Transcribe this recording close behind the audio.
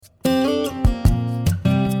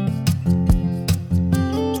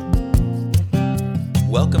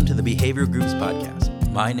Welcome to the Behavioral Grooves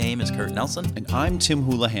Podcast. My name is Kurt Nelson. And I'm Tim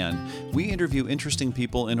Houlihan. We interview interesting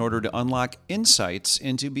people in order to unlock insights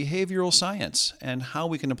into behavioral science and how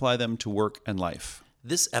we can apply them to work and life.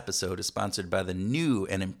 This episode is sponsored by the new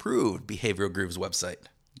and improved Behavioral Grooves website.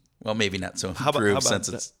 Well, maybe not so improved since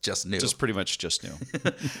it's just new. Just pretty much just new.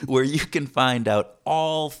 Where you can find out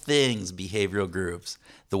all things Behavioral Grooves.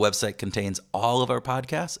 The website contains all of our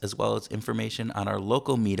podcasts as well as information on our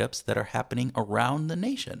local meetups that are happening around the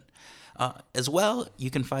nation. As well,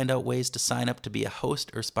 you can find out ways to sign up to be a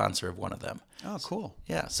host or sponsor of one of them. Oh, cool.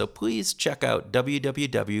 Yeah, so please check out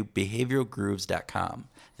www.behavioralgrooves.com.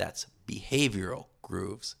 That's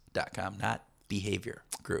behavioralgrooves.com, not behavior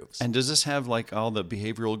grooves. And does this have like all the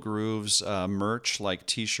Behavioral Grooves merch, like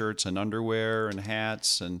t-shirts and underwear and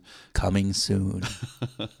hats and coming soon?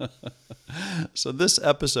 So this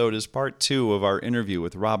episode is part 2 of our interview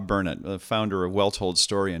with Rob Burnett, the founder of Well Told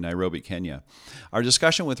Story in Nairobi, Kenya. Our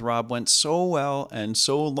discussion with Rob went so well and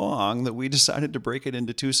so long that we decided to break it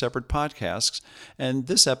into 2 separate podcasts, and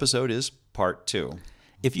this episode is part 2.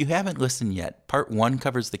 If you haven't listened yet, part 1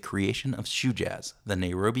 covers the creation of Shoe Jazz, the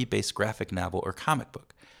Nairobi-based graphic novel or comic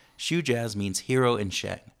book. Shoe Jazz means hero in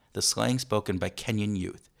Sheng, the slang spoken by Kenyan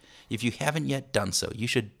youth. If you haven't yet done so, you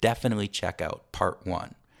should definitely check out part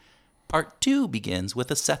 1. Part 2 begins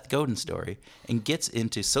with a Seth Godin story and gets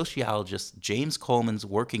into sociologist James Coleman's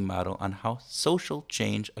working model on how social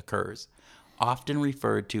change occurs, often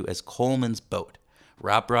referred to as Coleman's boat.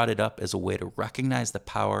 Rob brought it up as a way to recognize the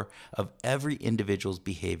power of every individual's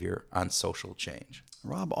behavior on social change.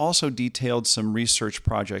 Rob also detailed some research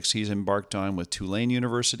projects he's embarked on with Tulane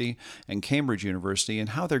University and Cambridge University and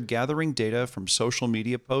how they're gathering data from social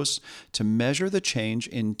media posts to measure the change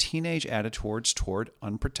in teenage attitudes toward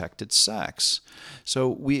unprotected sex. So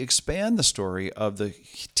we expand the story of the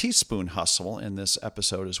teaspoon hustle in this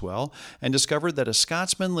episode as well and discovered that a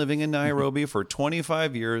Scotsman living in Nairobi for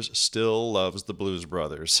 25 years still loves the Blues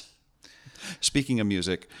Brothers. Speaking of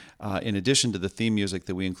music, in addition to the theme music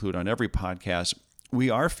that we include on every podcast, we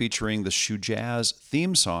are featuring the Shoe Jazz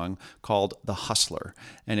theme song called The Hustler,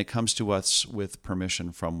 and it comes to us with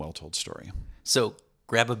permission from Well Told Story. So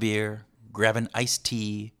grab a beer, grab an iced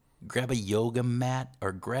tea, grab a yoga mat,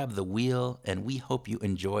 or grab the wheel, and we hope you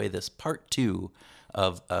enjoy this part 2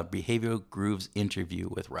 of a Behavioral Grooves interview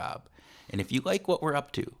with Rob. And if you like what we're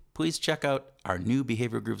up to, please check out our new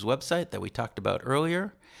Behavioral Grooves website that we talked about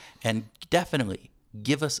earlier, and definitely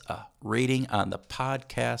give us a rating on the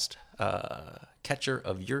podcast catcher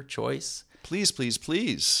of your choice. Please, please,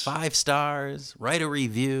 please. 5 stars, write a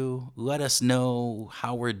review, let us know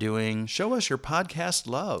how we're doing. Show us your podcast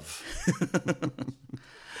love.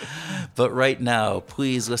 But right now,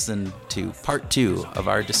 please listen to part 2 of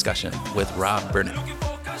our discussion with Rob Burnett.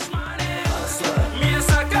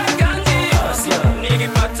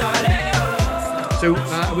 So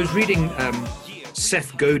I was reading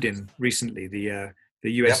Seth Godin recently, the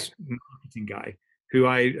US marketing guy, who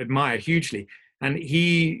I admire hugely. And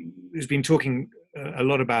he has been talking a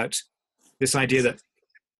lot about this idea that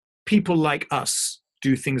people like us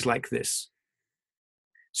do things like this.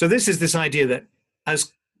 So this is this idea that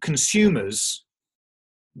as consumers,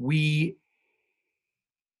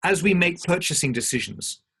 as we make purchasing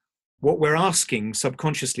decisions, what we're asking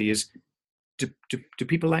subconsciously is, do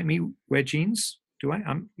people like me wear jeans? Do I?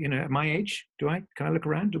 I'm, at my age, do I? Can I look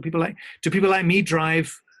around? Do people like me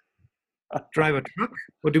drive a truck,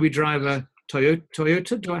 or do we drive a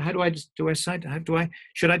Toyota?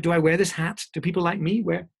 Do I wear this hat? Do people like me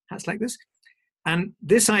wear hats like this? And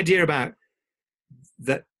this idea about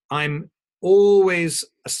that I'm always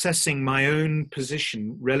assessing my own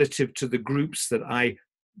position relative to the groups that I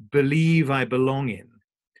believe I belong in,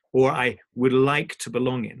 or I would like to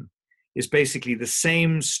belong in, is basically the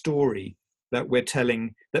same story that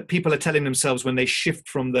that people are telling themselves when they shift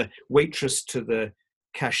from the waitress to the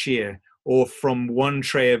cashier, or from 1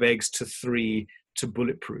 tray of eggs to 3 to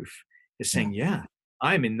bulletproof, is saying, yeah,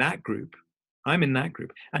 I'm in that group. And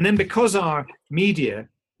then because our media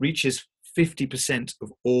reaches 50%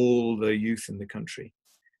 of all the youth in the country,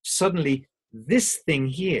 suddenly this thing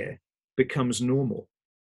here becomes normal.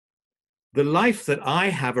 The life that I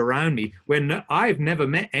have around me, when I've never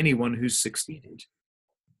met anyone who's succeeded.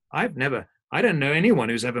 I don't know anyone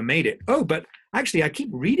who's ever made it. Oh, but actually I keep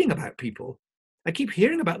reading about people. I keep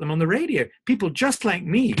hearing about them on the radio. People just like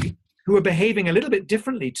me who are behaving a little bit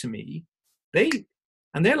differently to me.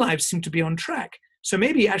 And their lives seem to be on track. So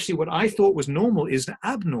maybe actually what I thought was normal is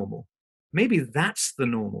abnormal. Maybe that's the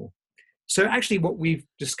normal. So actually what we've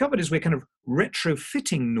discovered is we're kind of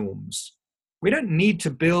retrofitting norms. We don't need to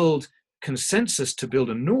build consensus to build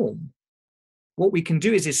a norm. What we can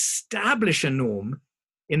do is establish a norm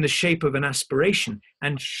in the shape of an aspiration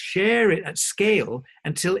and share it at scale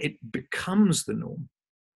until it becomes the norm.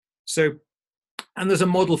 So, and there's a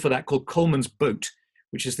model for that called Coleman's boat,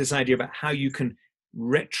 which is this idea about how you can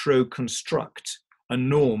retro-construct a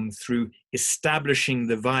norm through establishing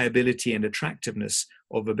the viability and attractiveness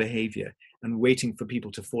of a behavior and waiting for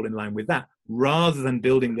people to fall in line with that, rather than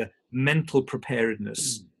building the mental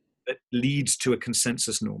preparedness that leads to a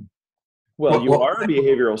consensus norm. Well, you are a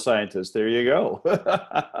behavioral scientist. There you go.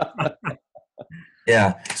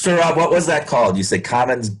 Yeah. So, Rob, what was that called? You said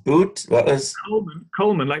Coleman's boot? What was?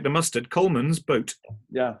 Coleman, like the mustard, Coleman's boat.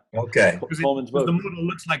 Yeah. Okay. Coleman's boat. The model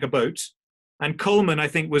looks like a boat. And Coleman, I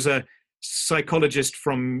think, was a psychologist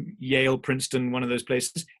from Yale, Princeton, one of those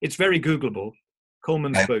places. It's very Googleable.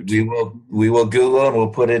 Coleman's boat. We will Google and we'll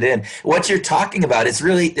put it in. What you're talking about is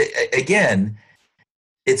really, again,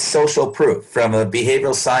 it's social proof. From a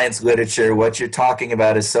behavioral science literature, what you're talking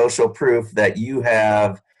about is social proof that you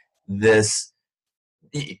have this,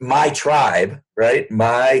 my tribe, right?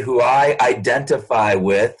 Who I identify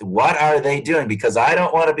with. What are they doing? Because I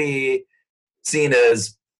don't want to be seen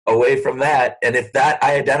as away from that. And if that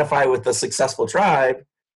I identify with the successful tribe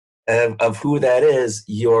of who that is,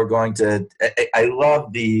 you're going to, I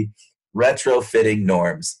love the retrofitting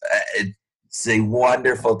norms. It's a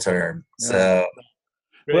wonderful term. So,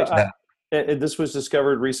 well, this was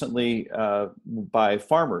discovered recently by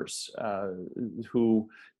farmers who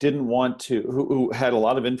didn't want to, who had a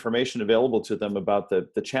lot of information available to them about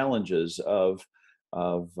the challenges of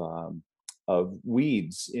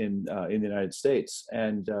weeds in the United States,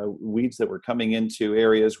 and weeds that were coming into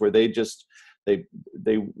areas where they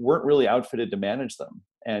weren't really outfitted to manage them.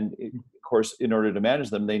 And of course, in order to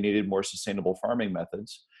manage them, they needed more sustainable farming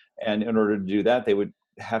methods. And in order to do that, they would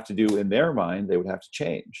have to do, in their mind, they would have to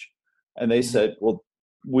change. And they said, well,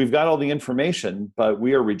 we've got all the information, but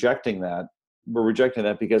we are rejecting that. We're rejecting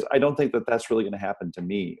that because I don't think that that's really going to happen to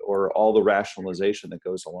me, or all the rationalization that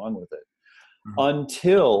goes along with it.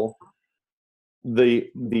 Until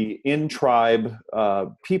the in-tribe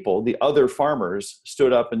people, the other farmers,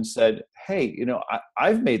 stood up and said, hey,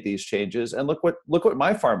 I've made these changes, and look what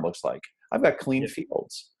my farm looks like. I've got clean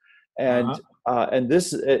fields. And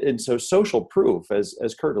so social proof,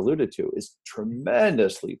 as Kurt alluded to, is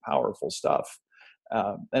tremendously powerful stuff.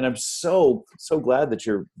 And I'm so glad that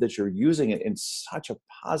you're using it in such a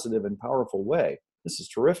positive and powerful way. This is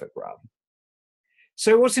terrific, Rob.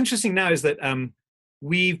 So what's interesting now is that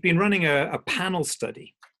we've been running a panel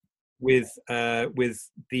study with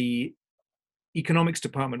the economics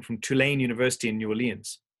department from Tulane University in New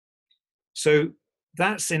Orleans. So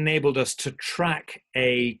that's enabled us to track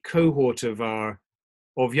a cohort of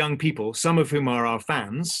young people, some of whom are our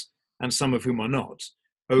fans and some of whom are not,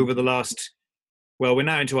 over the last, well, we're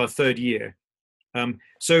now into our third year.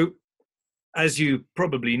 So as you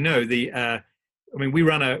probably know, we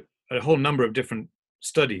run a whole number of different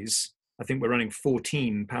studies. I think we're running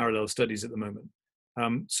 14 parallel studies at the moment.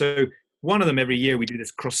 So one of them, every year we do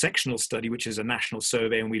this cross-sectional study, which is a national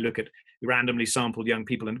survey, and we look at randomly sampled young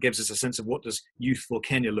people, and it gives us a sense of what does youthful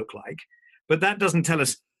Kenya look like. But that doesn't tell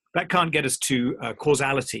us, that can't get us to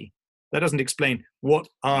causality. That doesn't explain what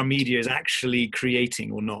our media is actually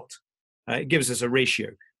creating or not. It gives us a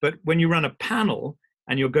ratio. But when you run a panel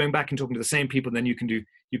and you're going back and talking to the same people, then you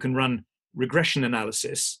can run regression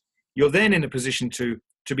analysis. You're then in a position to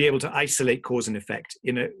be able to isolate cause and effect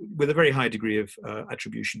with a very high degree of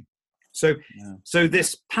attribution. So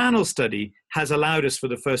this panel study has allowed us for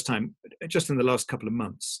the first time, just in the last couple of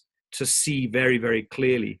months, to see very, very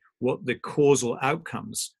clearly what the causal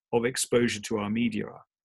outcomes of exposure to our media are.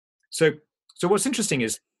 So what's interesting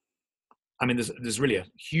is, there's really a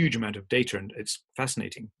huge amount of data, and it's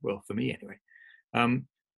fascinating, well, for me anyway.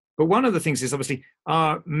 But one of the things is, obviously,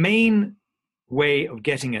 our main way of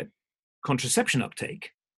getting at contraception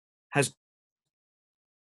uptake has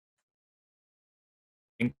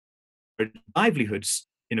livelihoods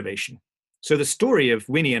innovation. So the story of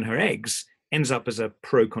Winnie and her eggs ends up as a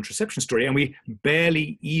pro-contraception story, and we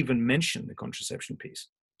barely even mention the contraception piece.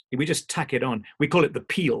 We just tack it on. We call it the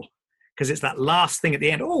peel, because it's that last thing at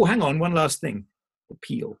the end. Oh, hang on, one last thing, the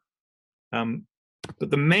peel.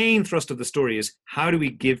 But the main thrust of the story is, how do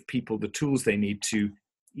we give people the tools they need to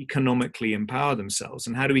economically empower themselves,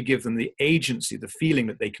 and how do we give them the agency, the feeling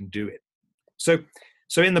that they can do it? So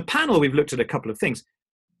in the panel, we've looked at a couple of things.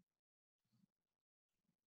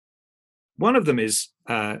 One of them is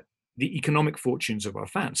the economic fortunes of our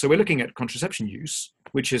fans. So we're looking at contraception use,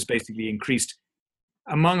 which has basically increased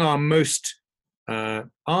among our most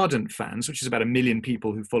ardent fans, which is about 1 million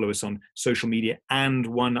people who follow us on social media and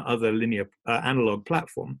one other linear analog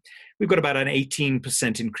platform, we've got about an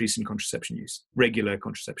 18% increase in contraception use, regular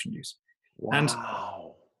contraception use. Wow.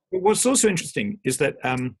 And what's also interesting is that,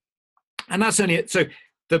 and that's only it. So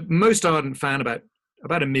the most ardent fan, about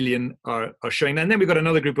 1 million, are showing that. And then we've got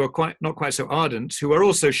another group who are not quite so ardent, who are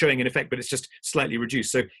also showing an effect, but it's just slightly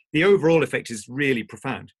reduced. So the overall effect is really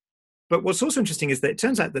profound. But what's also interesting is that it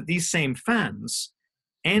turns out that these same fans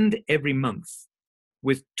end every month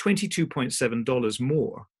with $22.7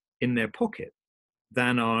 more in their pocket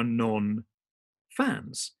than our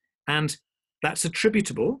non-fans. And that's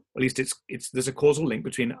attributable, at least there's a causal link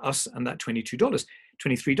between us and that $23.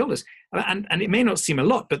 And it may not seem a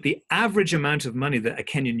lot, but the average amount of money that a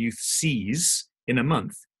Kenyan youth sees in a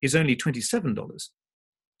month is only $27.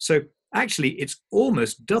 So actually, it's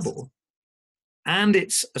almost double. And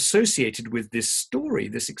it's associated with this story,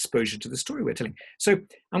 this exposure to the story we're telling. So,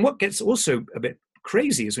 and what gets also a bit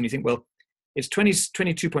crazy is when you think, well, it's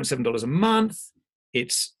 $22.7 a month,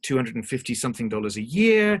 it's $250 something a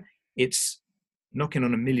year, it's knocking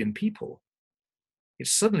on 1 million people.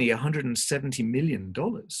 It's suddenly $170 million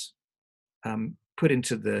put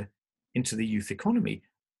into the youth economy,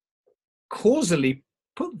 causally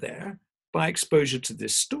put there by exposure to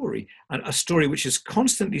this story, and a story which is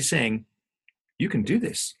constantly saying, you can do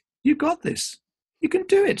this. You got this. You can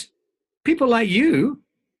do it. People like you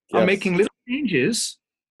are making little changes,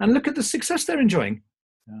 and look at the success they're enjoying.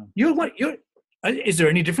 Yeah. Is there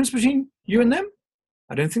any difference between you and them?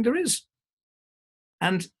 I don't think there is.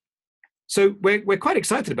 And so we're quite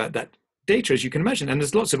excited about that data, as you can imagine. And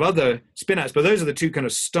there's lots of other spin-outs, but those are the two kind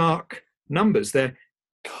of stark numbers there.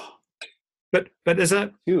 But there's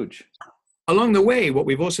huge. Along the way, what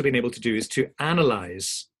we've also been able to do is to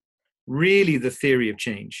analyze really the theory of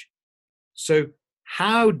change. So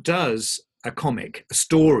how does a comic, a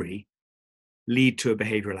story, lead to a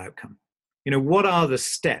behavioral outcome? What are the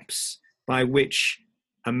steps by which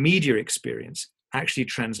a media experience actually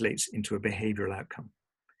translates into a behavioral outcome?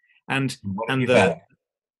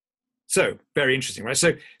 So very interesting, right?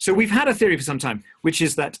 So we've had a theory for some time, which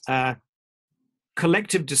is that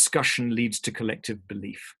collective discussion leads to collective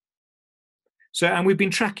belief. And we've been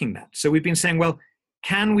tracking that. So we've been saying, well,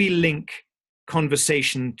 can we link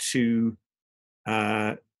conversation to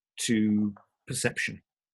perception?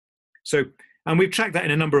 And we've tracked that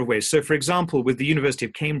in a number of ways. So, for example, with the University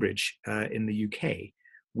of Cambridge in the UK,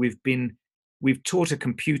 we've taught a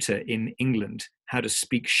computer in England how to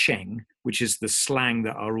speak Sheng, which is the slang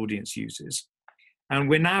that our audience uses. And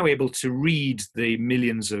we're now able to read the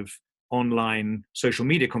millions of online social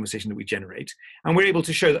media conversation that we generate. And we're able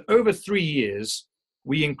to show that over 3 years,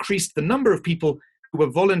 we increased the number of people who were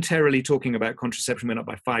voluntarily talking about contraception went up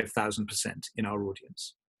by 5,000% in our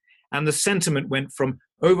audience. And the sentiment went from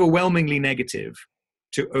overwhelmingly negative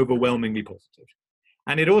to overwhelmingly positive.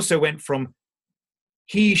 And it also went from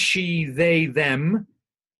he, she, they, them,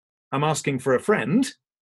 I'm asking for a friend,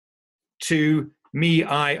 to me,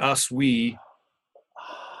 I, us, we.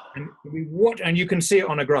 And you can see it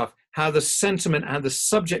on a graph, how the sentiment and the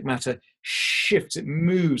subject matter shifts, it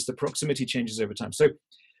moves, the proximity changes over time.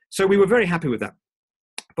 So we were very happy with that.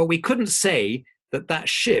 But we couldn't say that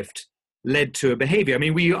shift led to a behavior. I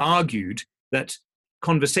mean, we argued that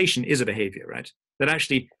conversation is a behavior, right? That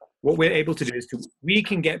actually what we're able to do is we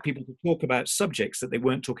can get people to talk about subjects that they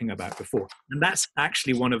weren't talking about before. And that's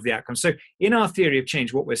actually one of the outcomes. So in our theory of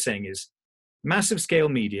change, what we're saying is massive scale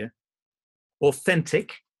media,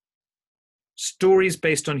 authentic, stories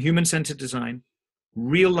based on human-centered design,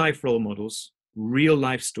 real life role models, real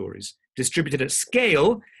life stories, distributed at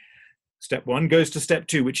scale. Step one goes to step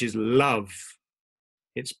two, which is love.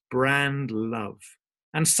 It's brand love.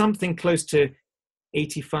 And something close to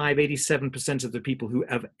 85, 87% of the people who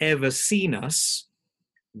have ever seen us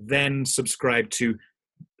then subscribe to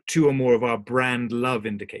 2 or more of our brand love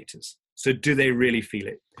indicators. So do they really feel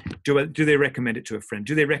it? Do they recommend it to a friend?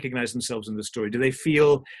 Do they recognize themselves in the story? Do they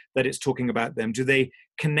feel that it's talking about them? Do they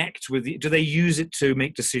connect with it? Do they use it to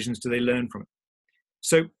make decisions? Do they learn from it?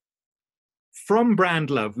 So from brand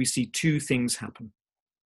love, we see 2 things happen.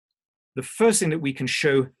 The first thing that we can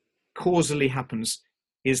show causally happens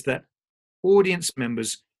is that audience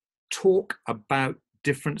members talk about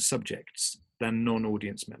different subjects than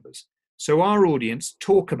non-audience members. So our audience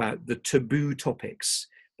talk about the taboo topics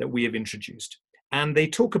that we have introduced, and they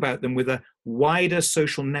talk about them with a wider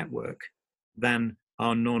social network than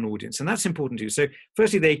our non-audience. And that's important too. So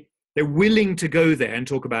firstly, they're willing to go there and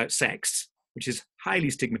talk about sex, which is highly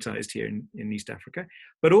stigmatized here in East Africa.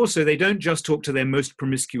 But also they don't just talk to their most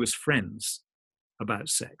promiscuous friends about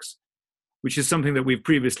sex, which is something that we've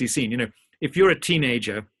previously seen. if you're a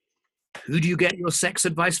teenager, who do you get your sex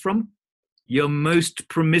advice from? Your most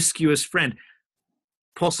promiscuous friend.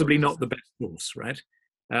 Possibly not the best source, right?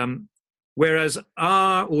 Whereas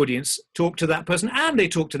our audience talk to that person, and they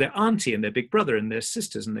talk to their auntie and their big brother and their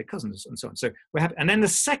sisters and their cousins and so on. So and then the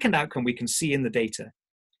second outcome we can see in the data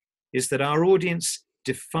is that our audience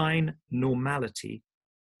define normality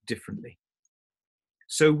differently.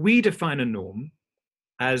 So we define a norm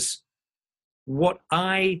as what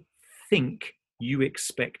I think you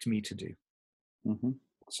expect me to do. Mm-hmm.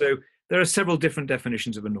 So there are several different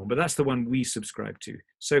definitions of a norm, but that's the one we subscribe to.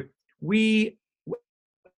 So we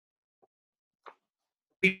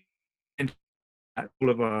at all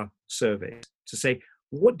of our surveys to say,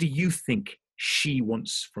 what do you think she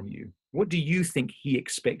wants from you? What do you think he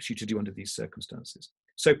expects you to do under these circumstances?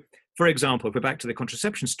 So, for example, if we're back to the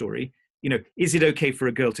contraception story, is it okay for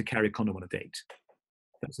a girl to carry a condom on a date?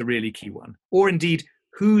 That's a really key one. Or indeed,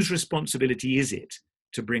 whose responsibility is it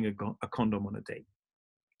to bring a condom on a date?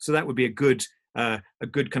 So that would be a good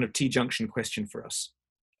kind of T-junction question for us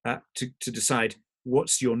to decide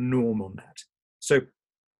what's your norm on that. So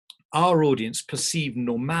our audience perceive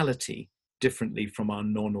normality differently from our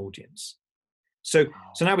non-audience. So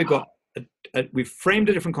now we've framed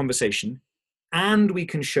a different conversation, and we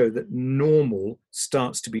can show that normal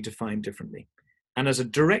starts to be defined differently. And as a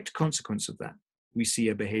direct consequence of that, we see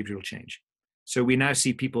a behavioral change. So we now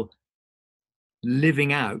see people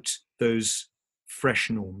living out those fresh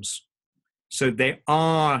norms. So they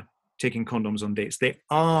are taking condoms on dates. They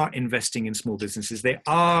are investing in small businesses. They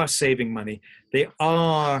are saving money. They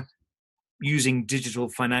are using digital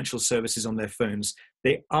financial services on their phones.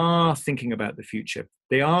 They are thinking about the future.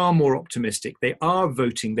 They are more optimistic. They are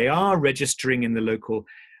voting. They are registering in the local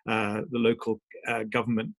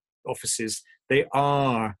government offices. They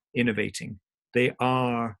are innovating. They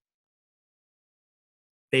are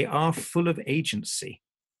full of agency.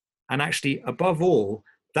 And actually, above all,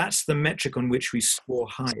 that's the metric on which we score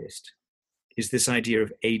highest, is this idea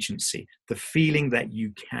of agency, the feeling that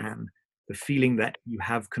you can, the feeling that you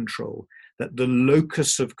have control, that the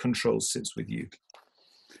locus of control sits with you.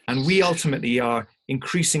 And we ultimately are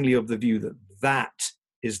increasingly of the view that that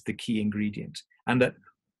is the key ingredient, and that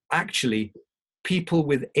actually people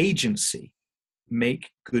with agency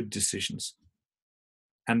make good decisions.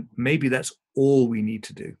 And maybe that's all we need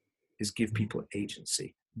to do, is give people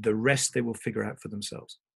agency. The rest they will figure out for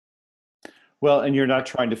themselves. Well, and you're not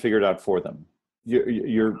trying to figure it out for them.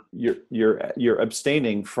 You're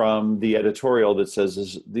abstaining from the editorial that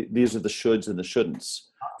says these are the shoulds and the shouldn'ts.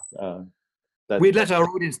 We let our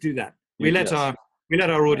audience do that. We let our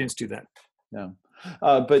audience do that. Yeah,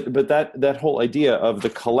 but that whole idea of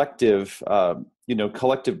the collective,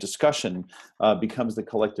 collective discussion becomes the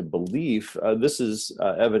collective belief. This is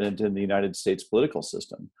evident in the United States political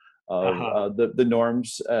system. The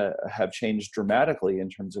norms have changed dramatically in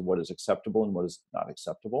terms of what is acceptable and what is not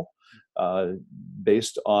acceptable,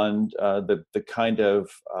 based on the kind of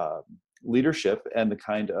leadership and the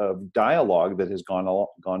kind of dialogue that has gone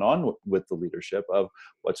on with the leadership of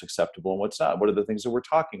what's acceptable and what's not. What are the things that we're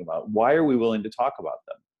talking about? Why are we willing to talk about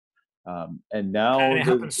them? And now it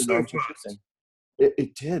happened so fast.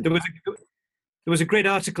 It did. There was a great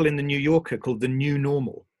article in the New Yorker called "The New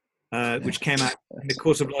Normal," which came out in the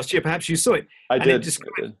course of last year. Perhaps you saw it. I did.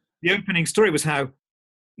 The opening story was how,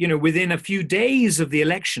 within a few days of the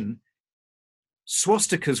election,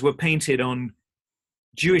 swastikas were painted on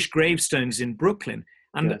Jewish gravestones in Brooklyn.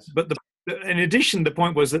 And yes. But in addition, the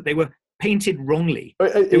point was that they were painted wrongly.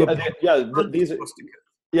 That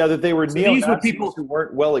they were neo-Nazis who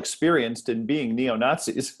weren't well experienced in being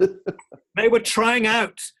neo-Nazis. They were trying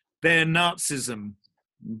out their Nazism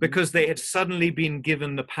because they had suddenly been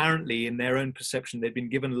given, apparently in their own perception, they'd been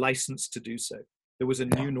given license to do so. There was a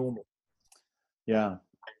new normal. And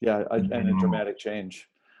a dramatic change.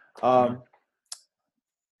 Kurt,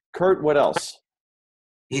 what else?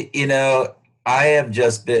 I have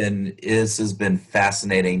just been, this has been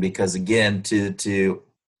fascinating because, again, to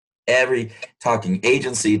every talking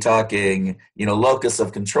agency, talking, locus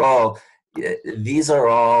of control, these are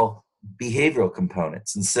all behavioral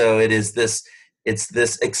components. And so it's this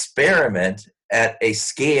experiment at a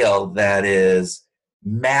scale that is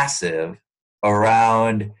massive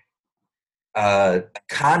around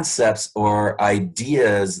concepts or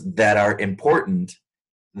ideas that are important,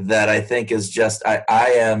 that I think is just, I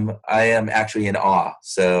am actually in awe.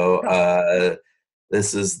 So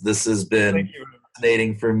this has been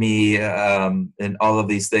fascinating for me in all of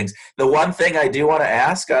these things. The one thing I do want to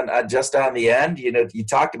ask on just on the end, you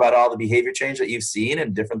talked about all the behavior change that you've seen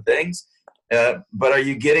and different things, but are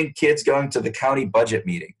you getting kids going to the county budget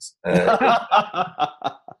meetings?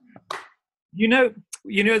 You know,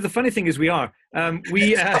 the funny thing is we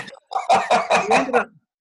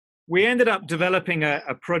ended up developing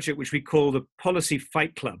a project which we call the Policy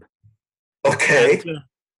Fight Club. Okay. And,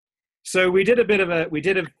 so we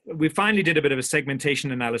finally did a bit of a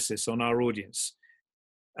segmentation analysis on our audience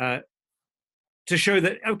to show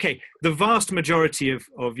that, okay, the vast majority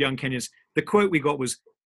of young Kenyans, the quote we got was,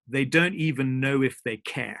 they don't even know if they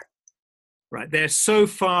care, right? They're so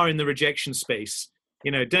far in the rejection space,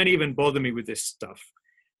 don't even bother me with this stuff.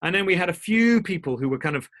 And then we had a few people who were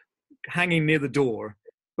kind of hanging near the door,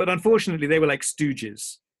 but unfortunately they were like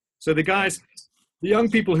stooges. So the young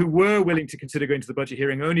people who were willing to consider going to the budget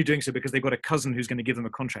hearing, only doing so because they've got a cousin who's going to give them a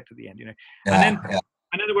contract at the end, Yeah,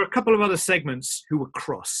 and then there were a couple of other segments who were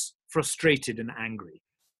cross, frustrated, and angry.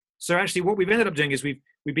 So actually what we've ended up doing is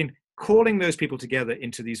we've been calling those people together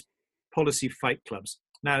into these policy fight clubs.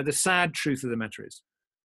 Now, the sad truth of the matter is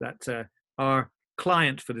that our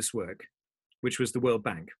client for this work, which was the World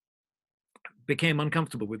Bank, became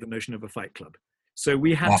uncomfortable with the notion of a fight club. So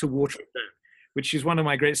we had to water it down, which is one of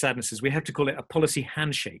my great sadnesses. We have to call it a policy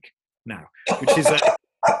handshake now, which is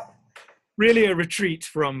really a retreat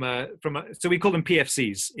so we call them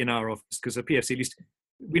PFCs in our office, because a PFC, at least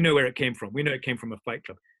we know where it came from. We know it came from a fight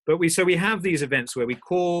club. But we have these events where we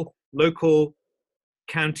call local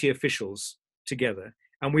county officials together,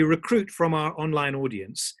 and we recruit from our online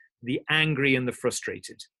audience the angry and the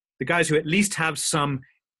frustrated, the guys who at least have some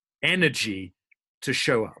energy to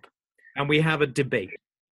show up. And we have a debate.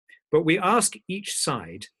 But we ask each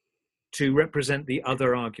side to represent the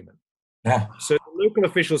other argument. Yeah. So the local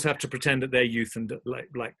officials have to pretend that they're youth and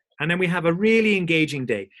and then we have a really engaging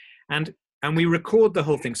day. And we record the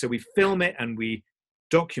whole thing. So we film it and we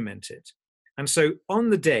document it. And so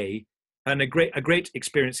on the day, a great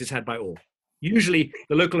experience is had by all. Usually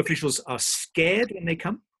the local officials are scared when they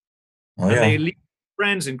come. Oh, and yeah. they leave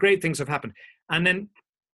friends and great things have happened. And then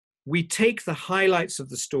we take the highlights of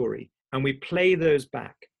the story and we play those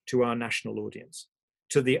back to our national audience,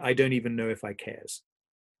 to the I don't even know if I cares.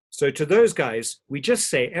 So to those guys, we just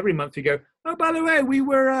say every month, we go, oh, by the way, we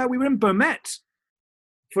were in Bomet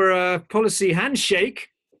for a policy handshake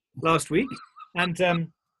last week, and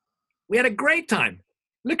we had a great time.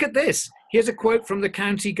 Look at this. Here's a quote from the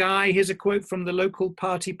county guy. Here's a quote from the local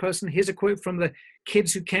party person. Here's a quote from the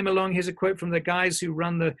kids who came along. Here's a quote from the guys who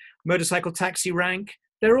run the motorcycle taxi rank.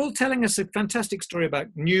 They're all telling us a fantastic story about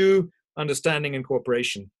new understanding and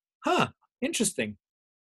cooperation. Interesting.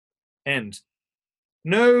 End.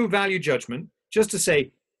 No value judgment, just to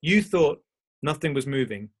say, you thought nothing was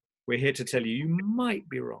moving. We're here to tell you, you might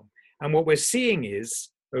be wrong. And what we're seeing is,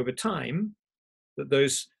 over time, that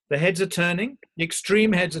the heads are turning, the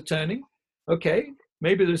extreme heads are turning. Okay,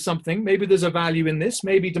 maybe there's something, maybe there's a value in this,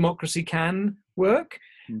 maybe democracy can work.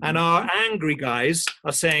 Mm-hmm. And our angry guys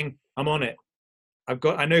are saying, I'm on it.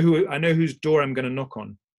 I know whose door I'm going to knock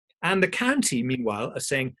on. And the county, meanwhile, are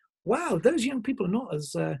saying, wow, those young people are not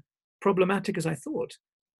as problematic as I thought.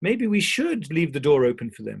 Maybe we should leave the door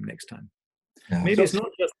open for them next time. Yeah. Maybe it's not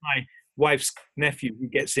just my wife's nephew who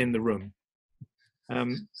gets in the room.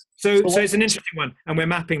 So it's an interesting one, and we're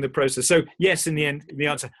mapping the process. So yes, in the end, the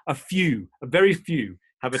answer, a very few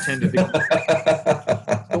have attended.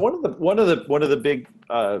 So one of the big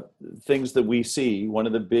things that we see, one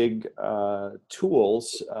of the big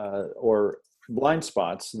tools or blind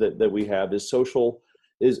spots that we have is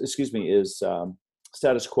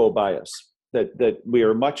status quo bias. That we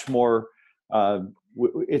are much more.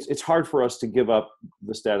 It's hard for us to give up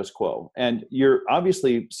the status quo, and you're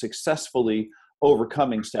obviously successfully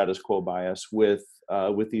overcoming status quo bias with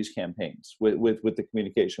these campaigns, with the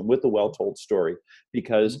communication, with the well-told story,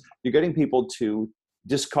 because you're getting people to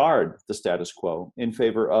discard the status quo in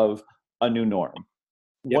favor of a new norm.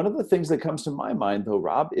 Yep. One of the things that comes to my mind, though,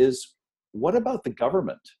 Rob, is what about the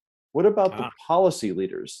government? What about the policy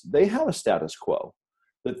leaders? They have a status quo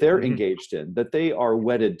that they're engaged in, that they are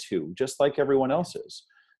wedded to, just like everyone else is.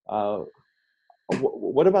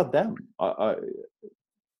 What about them? What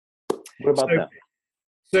about them?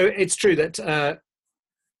 So it's true that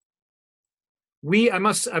I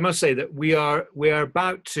must say that we are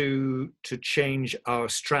about to change our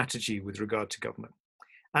strategy with regard to government,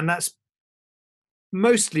 and that's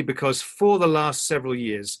mostly because for the last several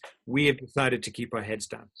years we have decided to keep our heads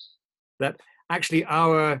down. That actually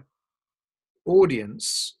our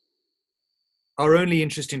audience are only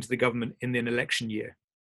interesting to the government in an election year,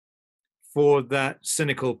 for that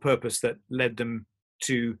cynical purpose that led them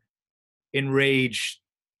to enrage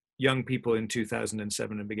young people in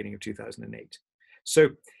 2007 and beginning of 2008.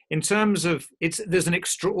 So in terms of, there's an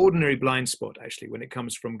extraordinary blind spot actually when it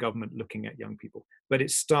comes from government looking at young people, but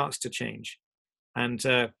it starts to change. And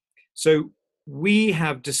so we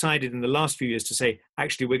have decided in the last few years to say,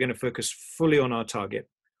 actually, we're going to focus fully on our target.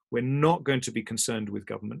 We're not going to be concerned with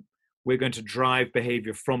government. We're going to drive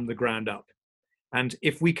behavior from the ground up. And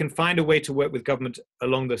if we can find a way to work with government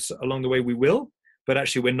along the way, we will. But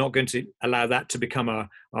actually, we're not going to allow that to become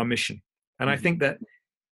our mission. And I think that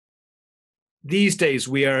these days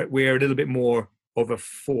we are a little bit more of a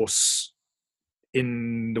force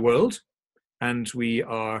in the world, and we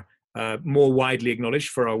are more widely acknowledged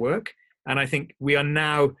for our work. And I think we are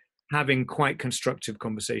now having quite constructive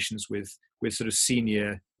conversations with sort of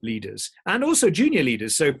senior leaders and also junior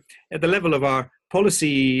leaders. So at the level of our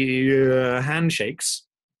policy handshakes,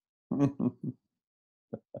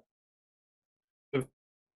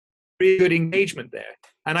 very good engagement there.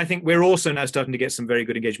 And I think we're also now starting to get some very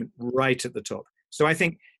good engagement right at the top. So I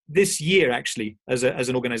think this year, actually, as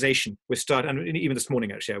an organization, we're starting, and even this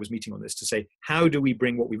morning, actually, I was meeting on this to say, how do we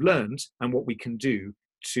bring what we've learned and what we can do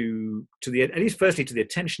to the, at least firstly, to the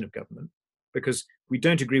attention of government, because we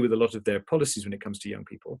don't agree with a lot of their policies when it comes to young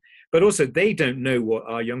people, but also they don't know what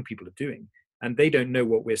our young people are doing, and they don't know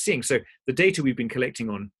what we're seeing. So the data we've been collecting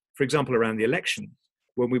on, for example, around the election,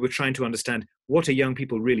 when we were trying to understand what are young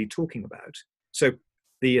people really talking about. So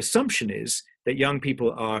the assumption is that young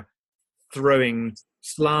people are throwing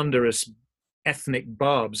slanderous ethnic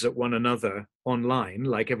barbs at one another online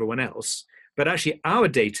like everyone else. But actually our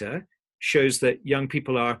data shows that young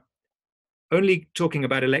people are only talking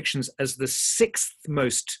about elections as the 6th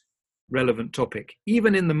most relevant topic.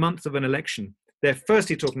 Even in the month of an election, they're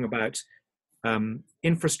firstly talking about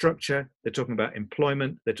infrastructure, they're talking about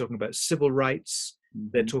employment, they're talking about civil rights,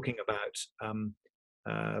 they're talking about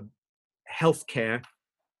healthcare,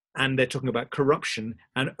 and they're talking about corruption,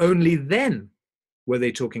 and only then were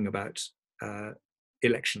they talking about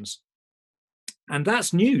elections. And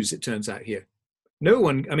that's news, it turns out here. No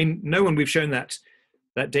one we've shown that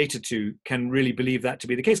data to can really believe that to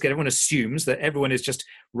be the case, because everyone assumes that everyone is just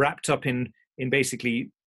wrapped up in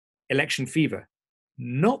basically election fever.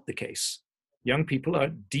 Not the case. Young people are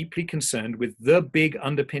deeply concerned with the big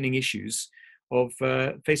underpinning issues of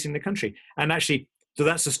facing the country. And actually, so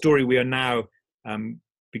that's a story we are now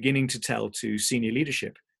beginning to tell to senior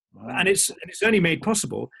leadership. Wow. And it's only made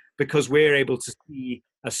possible because we're able to see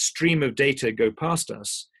a stream of data go past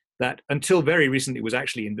us that until very recently was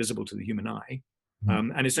actually invisible to the human eye.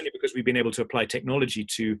 And it's only because we've been able to apply technology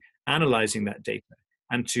to analyzing that data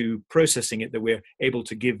and to processing it that we're able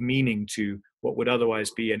to give meaning to what would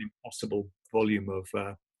otherwise be an impossible volume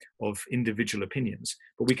of individual opinions.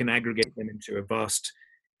 But we can aggregate them into a vast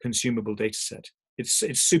consumable data set.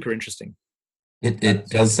 It's super interesting. It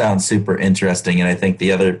does sound super interesting, and I think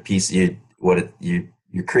the other piece you're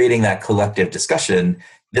creating that collective discussion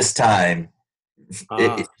this time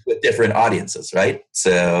with different audiences, right?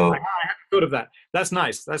 So I hadn't thought of that. That's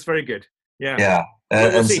nice. That's very good. Yeah. Yeah.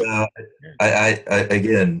 And so I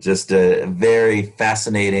again, just a very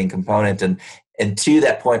fascinating component, and to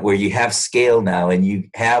that point where you have scale now and you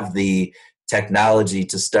have the technology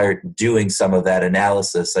to start doing some of that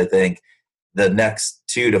analysis, I think the next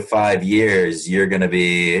 2 to 5 years, you're going to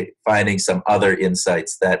be finding some other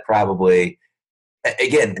insights that probably,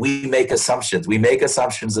 again, we make assumptions. We make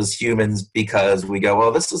assumptions as humans because we go,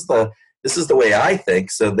 well, this is the way I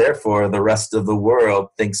think, so therefore the rest of the world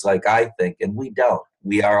thinks like I think, and we don't.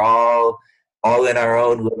 We are all in our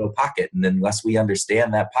own little pocket, and unless we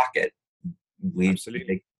understand that pocket, we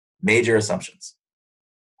make major assumptions.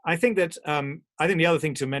 I think that the other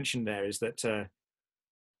thing to mention there is that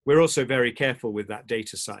we're also very careful with that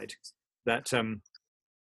data side. That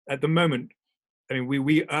at the moment, I mean,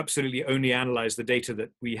 we absolutely only analyze the data that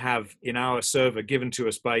we have in our server given to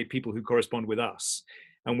us by people who correspond with us.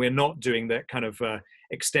 And we're not doing that kind of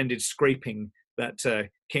extended scraping that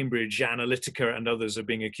Cambridge Analytica and others are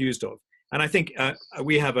being accused of. And I think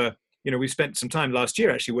we have we spent some time last year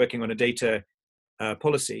actually working on a data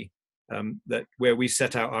policy where we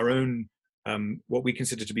set out our own, what we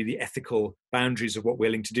consider to be the ethical boundaries of what we're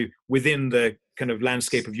willing to do within the kind of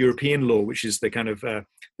landscape of European law, which is the kind of the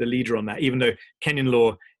leader on that, even though Kenyan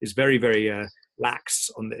law is very, very lax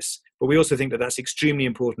on this. But we also think that that's extremely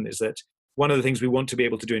important, is that one of the things we want to be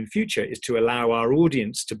able to do in future is to allow our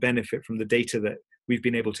audience to benefit from the data that we've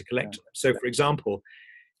been able to collect. So, for example,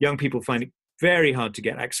 young people find it very hard to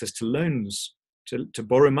get access to loans, to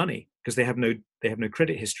borrow money, because they have no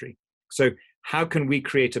credit history. So how can we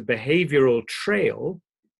create a behavioral trail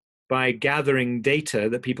by gathering data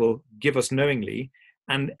that people give us knowingly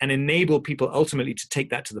and enable people ultimately to take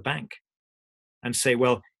that to the bank and say,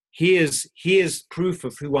 well, here's proof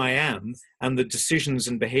of who I am and the decisions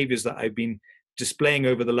and behaviors that I've been displaying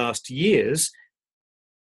over the last years.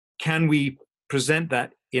 Can we present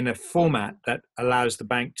that in a format that allows the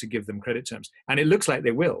bank to give them credit terms. And it looks like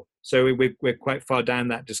they will. So we're quite far down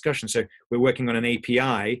that discussion. So we're working on an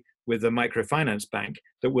API with a microfinance bank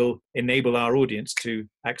that will enable our audience to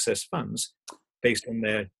access funds based on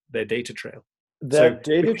their data trail. That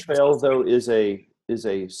data trail, though, is a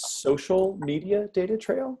social media data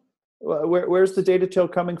trail. Where's the data trail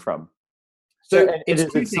coming from? So is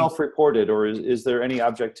it self-reported, or is there any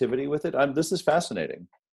objectivity with it? This is fascinating.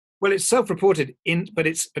 Well, it's self-reported but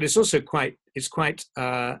it's also quite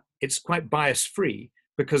bias-free,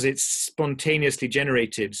 because it's spontaneously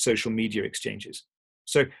generated social media exchanges.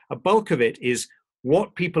 So a bulk of it is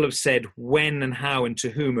what people have said when and how and to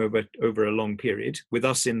whom over a long period, with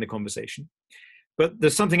us in the conversation. But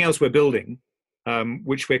there's something else we're building,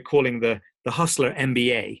 which we're calling the Hustler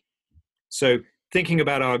MBA. So thinking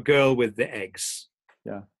about our girl with the eggs.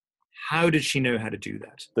 Yeah. How did she know how to do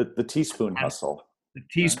that? The teaspoon hustle. The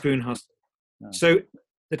teaspoon hustle. Yeah. So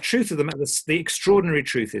the truth of the matter, the extraordinary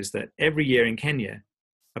truth is that every year in Kenya,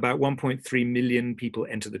 about 1.3 million people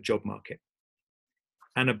enter the job market.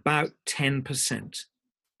 And about 10%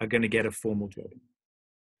 are going to get a formal job.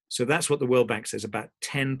 So that's what the World Bank says, about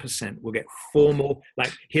 10% will get formal,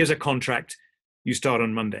 like, here's a contract, you start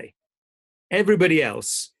on Monday. Everybody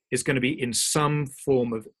else is going to be in some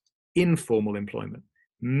form of informal employment.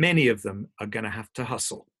 Many of them are going to have to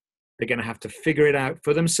hustle. They're going to have to figure it out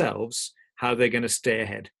for themselves, how they're going to stay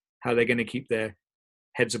ahead, how they're going to keep their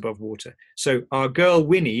heads above water. So our girl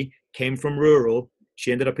Winnie came from rural.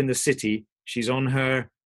 She ended up in the city. She's on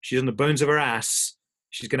the bones of her ass.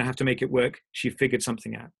 She's going to have to make it work. She figured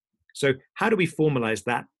something out. So how do we formalize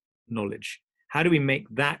that knowledge? How do we make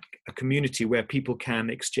that a community where people can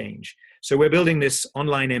exchange? So we're building this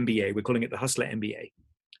online MBA. We're calling it the Hustler MBA,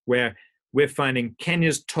 where we're finding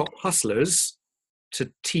Kenya's top hustlers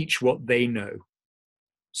to teach what they know.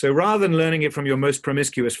 So rather than learning it from your most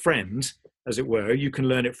promiscuous friend, as it were, you can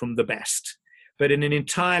learn it from the best, but in an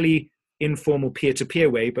entirely informal peer-to-peer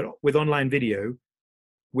way, but with online video,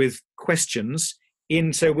 with questions.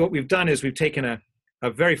 So what we've done is we've taken a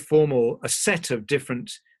set of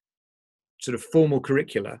different sort of formal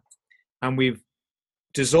curricula, and we've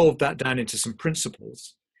dissolved that down into some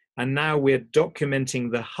principles. And now we're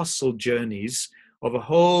documenting the hustle journeys of a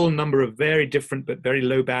whole number of very different but very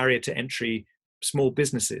low barrier to entry small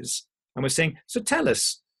businesses. And we're saying, so tell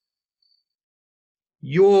us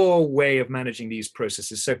your way of managing these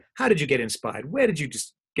processes. So how did you get inspired? Where did you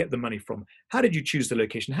just get the money from? How did you choose the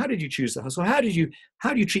location? How did you choose the hustle? How do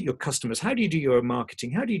you treat your customers? How do you do your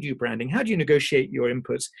marketing? How do you do branding? How do you negotiate your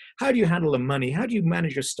inputs? How do you handle the money? How do you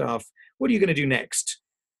manage your staff? What are you going to do next?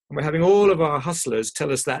 And we're having all of our hustlers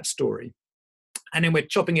tell us that story. And then we're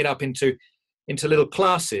chopping it up into little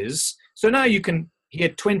classes. So now you can hear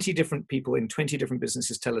 20 different people in 20 different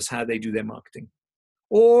businesses tell us how they do their marketing,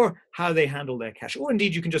 or how they handle their cash. Or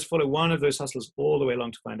indeed, you can just follow one of those hustlers all the way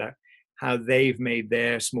along to find out how they've made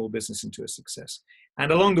their small business into a success.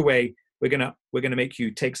 And along the way, we're gonna make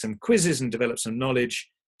you take some quizzes and develop some knowledge,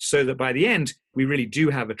 so that by the end, we really do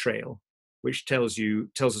have a trail which tells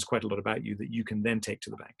us quite a lot about you that you can then take to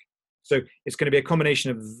the bank. So it's going to be a combination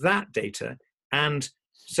of that data and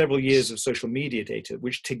several years of social media data,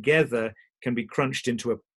 which together can be crunched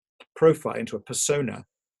into a profile, into a persona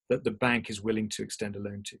that the bank is willing to extend a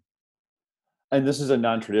loan to. And this is a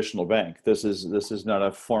non-traditional bank. This is not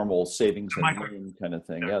a formal savings and loan kind of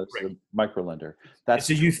thing. No, yeah, this right. is a micro lender. It's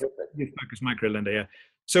a youth-focused micro lender. Yeah.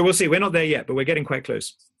 So we'll see. We're not there yet, but we're getting quite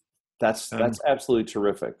close. That's absolutely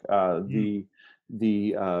terrific.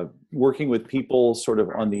 The working with people sort of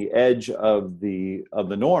on the edge of the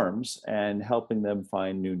norms and helping them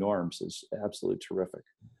find new norms is absolutely terrific.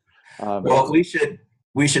 Well,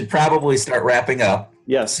 we should probably start wrapping up.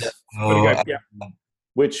 Yes. So, yeah.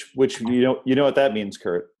 Which you know what that means,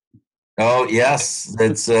 Kurt. Oh yes,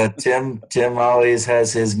 it's Tim. Tim always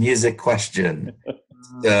has his music question.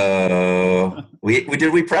 So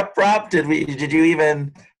did we prep Rob? Did you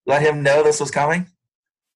even let him know this was coming?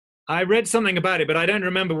 I read something about it, but I don't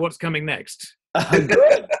remember what's coming next.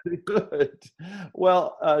 Good.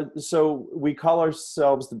 Well, so we call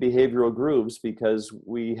ourselves the Behavioral Grooves because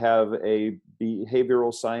we have a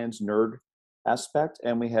behavioral science nerd aspect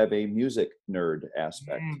and we have a music nerd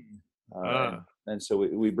aspect. And so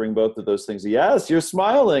we bring both of those things. Yes, you're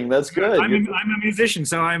smiling. That's good. I'm a musician,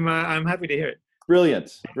 so I'm happy to hear it. Brilliant.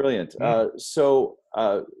 So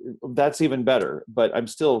that's even better. But I'm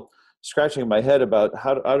still scratching my head about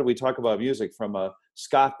how do we talk about music from a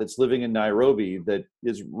Scott that's living in Nairobi that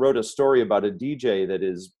wrote a story about a DJ that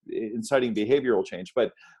is inciting behavioral change.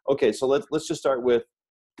 But okay, so let's just start with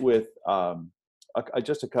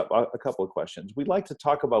just a couple of questions. We'd like to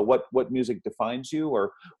talk about what music defines you,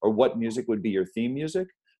 or what music would be your theme music.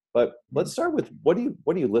 But let's start with what do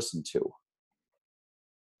you listen to?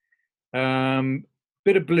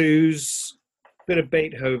 Bit of blues, bit of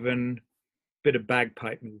Beethoven, bit of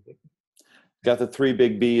bagpipe music. Got the three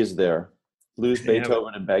big B's there: blues,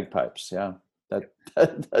 Beethoven, and bagpipes. Yeah,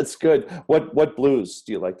 that's good. What blues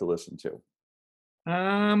do you like to listen to?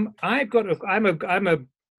 I'm a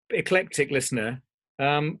eclectic listener.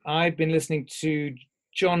 I've been listening to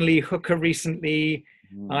John Lee Hooker recently.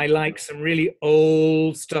 I like some really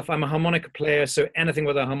old stuff. I'm a harmonica player, so anything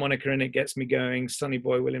with a harmonica in it gets me going. Sonny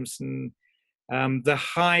Boy Williamson. The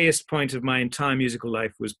highest point of my entire musical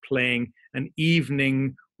life was playing an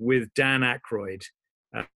evening with Dan Aykroyd.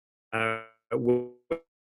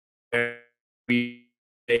 He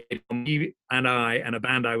and I and a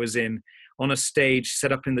band I was in on a stage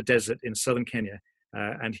set up in the desert in southern Kenya.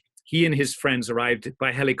 And he and his friends arrived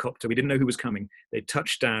by helicopter. We didn't know who was coming. They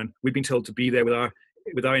touched down. We'd been told to be there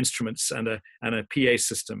with our instruments and a PA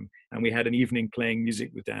system. And we had an evening playing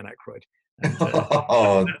music with Dan Aykroyd. And,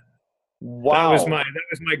 wow. That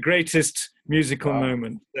was my greatest musical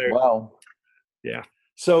moment. So, wow. Yeah.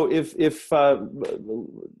 So if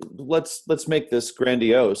let's make this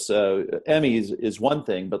grandiose. Emmys is one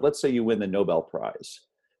thing, but let's say you win the Nobel Prize.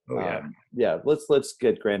 Oh yeah. Yeah. Let's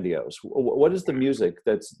get grandiose. What is the music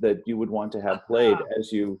that you would want to have played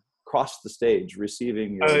as you cross the stage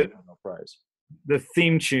receiving your Nobel Prize? The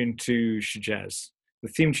theme tune to Shujaz, the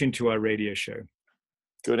theme tune to our radio show.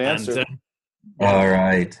 Good answer. And, All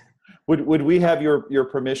right. Would we have your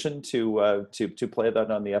permission to play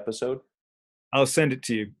that on the episode? I'll send it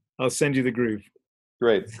to you. I'll send you the groove.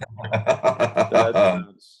 Great.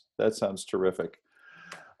 That sounds terrific.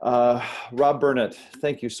 Rob Burnett,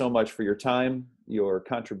 thank you so much for your time, your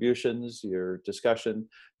contributions, your discussion.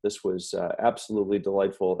 This was absolutely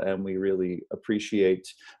delightful, and we really appreciate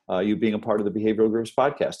you being a part of the Behavioral Grooves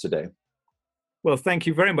podcast today. Well, thank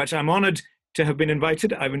you very much. I'm honored to have been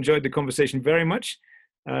invited. I've enjoyed the conversation very much.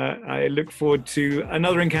 I look forward to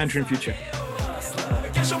another encounter in future.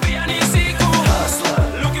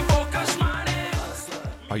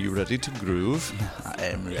 Are you ready to groove? I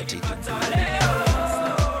am ready to groove.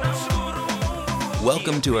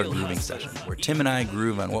 Welcome to our grooving session, where Tim and I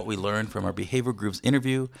groove on what we learned from our Behavioral Grooves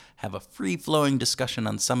interview, have a free-flowing discussion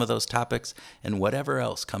on some of those topics, and whatever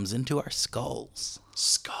else comes into our skulls.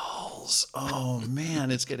 Skulls. Oh,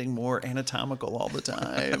 man, it's getting more anatomical all the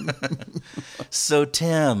time. So,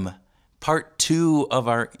 Tim, part 2 of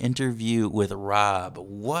our interview with Rob,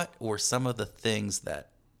 what were some of the things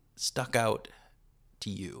that stuck out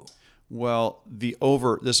to you? Well,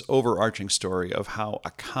 this overarching story of how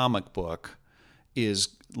a comic book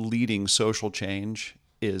is leading social change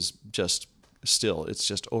is just it's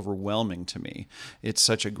just overwhelming to me. It's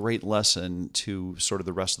such a great lesson to sort of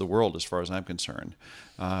the rest of the world, as far as I'm concerned,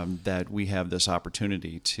 that we have this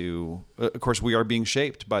opportunity to, of course, we are being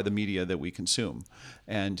shaped by the media that we consume.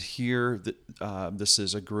 And here, this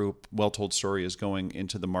is a group, Well Told Story is going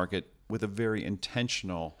into the market with a very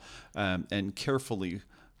intentional and carefully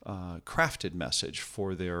crafted message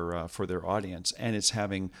for their audience. And it's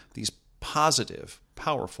having these positive,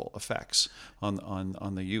 powerful effects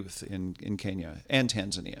on the youth in Kenya and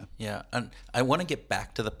Tanzania. Yeah, and I want to get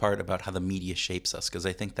back to the part about how the media shapes us, because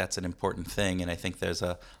I think that's an important thing, and I think there's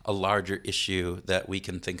a larger issue that we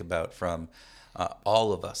can think about from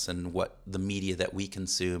all of us and what the media that we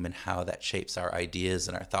consume and how that shapes our ideas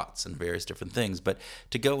and our thoughts and various different things. But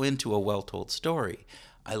to go into a well-told story,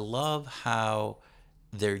 I love how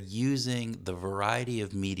they're using the variety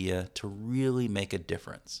of media to really make a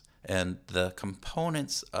difference. And the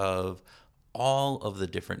components of all of the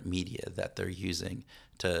different media that they're using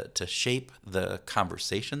to shape the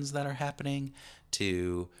conversations that are happening,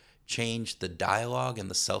 to change the dialogue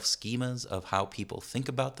and the self-schemas of how people think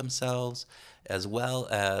about themselves, as well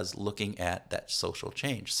as looking at that social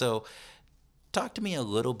change. So talk to me a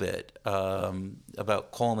little bit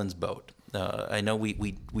about Coleman's Boat. I know we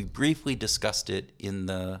briefly discussed it in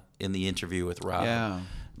the interview with Rob. Yeah.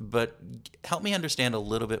 But help me understand a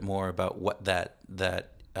little bit more about what that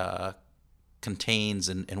contains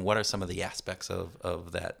and what are some of the aspects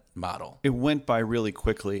of that model. It went by really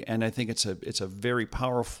quickly, and I think it's a very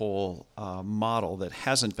powerful model that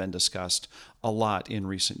hasn't been discussed a lot in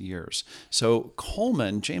recent years. So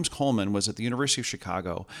James Coleman was at the University of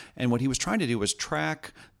Chicago, and what he was trying to do was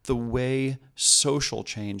track the way social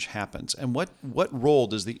change happens, and what role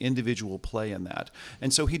does the individual play in that.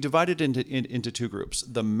 And so he divided into two groups: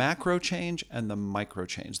 the macro change and the micro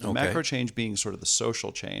change. The macro change being sort of the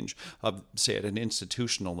social change of, say, at an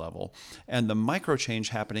institutional level, and the micro change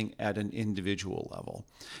happening at an individual level.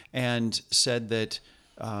 And said that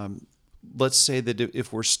let's say that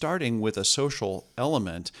if we're starting with a social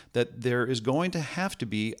element, that there is going to have to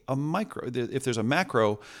be a micro. If there's a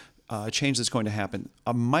macro change that's going to happen,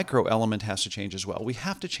 a micro element has to change as well. We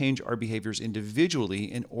have to change our behaviors individually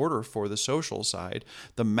in order for the social side,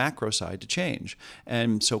 the macro side, to change.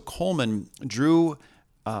 And so Coleman drew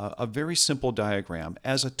a very simple diagram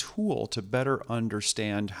as a tool to better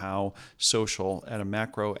understand how social at a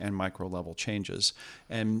macro and micro level changes.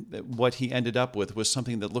 And what he ended up with was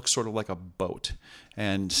something that looks sort of like a boat.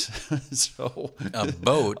 And so a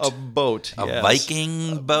boat, a boat, a yes.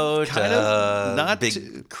 Viking boat, kind of not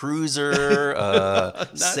big cruiser,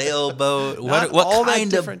 sailboat. What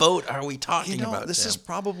kind of boat are we talking about? This is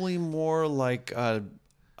probably more like a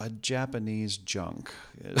Japanese junk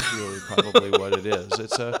is really probably what it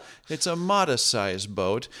is. It's a modest sized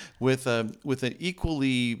boat with an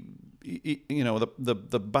equally,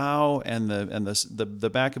 the bow and the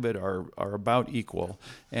back of it are about equal,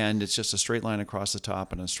 and it's just a straight line across the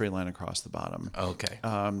top and a straight line across the bottom. Okay.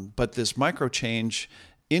 But this micro change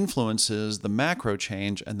influences the macro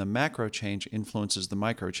change, and the macro change influences the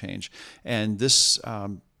micro change, and this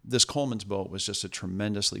Coleman's boat was just a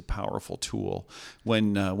tremendously powerful tool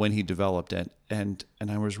when he developed it, and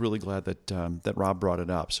I was really glad that Rob brought it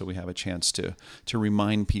up, so we have a chance to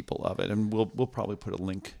remind people of it, and we'll probably put a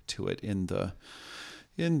link to it in the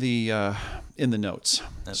notes,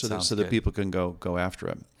 so that people can go after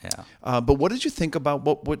it. Yeah. But what did you think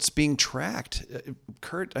about what's being tracked,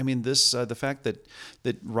 Kurt? I mean, the fact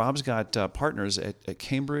that Rob's got partners at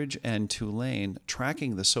Cambridge and Tulane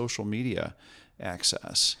tracking the social media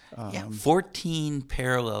access. 14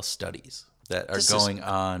 parallel studies that are going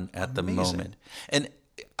on at the moment. And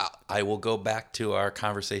I will go back to our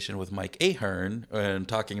conversation with Mike Ahern and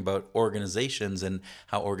talking about organizations and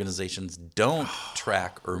how organizations don't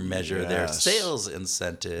track or measure their sales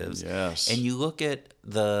incentives. Yes. And you look at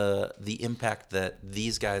the impact that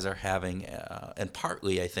these guys are having, and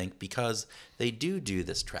partly, I think, because they do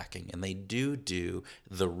this tracking and they do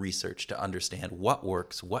the research to understand what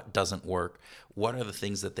works, what doesn't work, what are the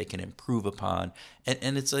things that they can improve upon.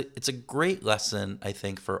 And it's a great lesson, I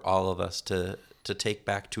think, for all of us to take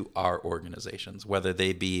back to our organizations, whether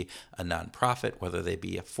they be a nonprofit, whether they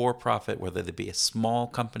be a for-profit, whether they be a small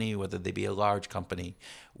company, whether they be a large company.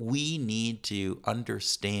 We need to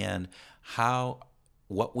understand how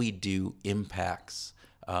what we do impacts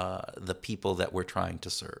the people that we're trying to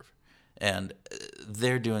serve. And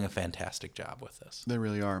they're doing a fantastic job with this. They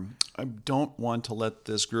really are. I don't want to let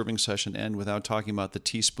this grooving session end without talking about the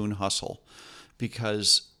teaspoon hustle,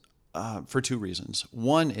 because for two reasons.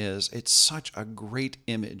 One is it's such a great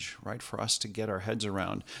image, right, for us to get our heads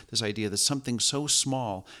around this idea that something so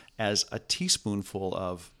small as a teaspoonful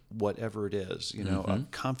of whatever it is,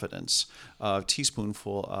 of confidence, a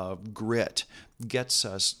teaspoonful of grit gets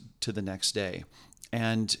us to the next day.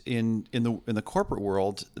 And in the corporate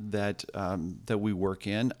world that we work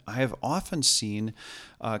in, I have often seen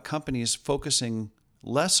companies focusing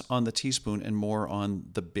less on the teaspoon and more on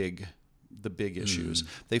the big issues.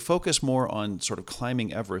 They focus more on sort of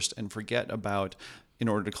climbing Everest and forget about, in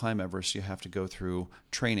order to climb Everest, you have to go through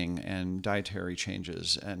training and dietary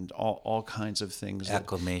changes and all kinds of things.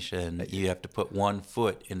 Acclimation. You have to put one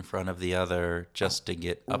foot in front of the other just to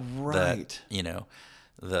get up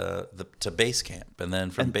to base camp, and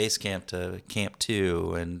then from base camp to camp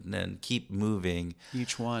 2, and keep moving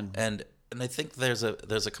each one. And I think there's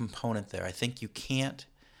a component there. I think you can't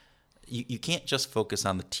just focus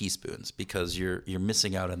on the teaspoons, because you're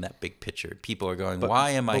missing out on that big picture. People are going,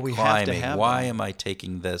 why am I climbing? Why am I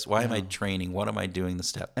taking this? Why am I training? What am I doing the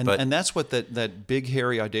step? And that's what that big,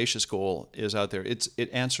 hairy, audacious goal is out there. It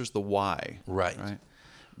answers the why. Right.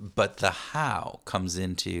 But the how comes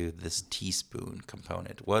into this teaspoon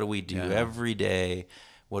component. What do we do every day?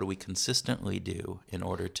 What do we consistently do in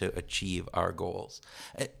order to achieve our goals?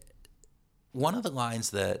 One of the lines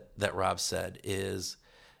that Rob said is,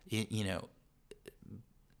 the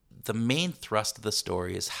main thrust of the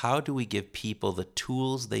story is, how do we give people the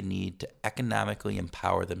tools they need to economically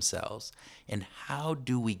empower themselves? And how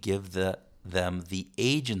do we give them the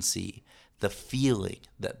agency, the feeling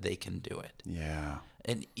that they can do it? Yeah.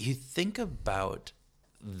 And you think about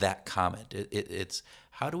that comment. It's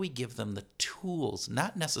how do we give them the tools,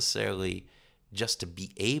 not necessarily just to be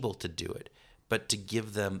able to do it, but to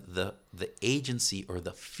give them the agency or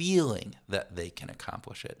the feeling that they can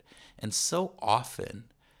accomplish it. And so often,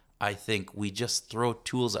 I think we just throw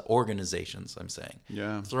tools at organizations, I'm saying.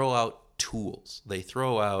 Yeah. Throw out tools. They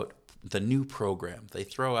throw out the new program. They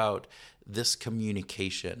throw out this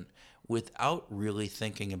communication without really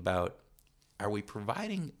thinking about, are we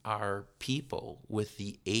providing our people with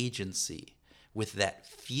the agency, with that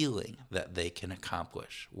feeling that they can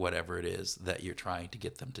accomplish whatever it is that you're trying to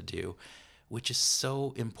get them to do, which is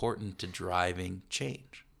so important to driving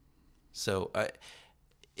change. So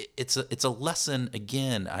it's a lesson.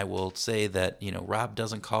 Again, I will say that, Rob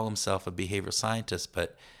doesn't call himself a behavioral scientist,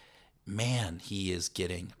 but man, he is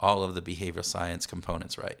getting all of the behavioral science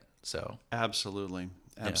components right. So absolutely.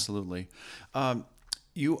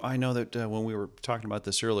 I know that when we were talking about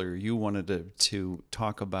this earlier, you wanted to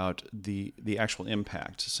talk about the actual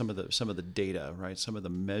impact, some of the data, right? Some of the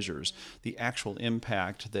measures, the actual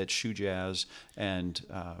impact that Shoe Jazz and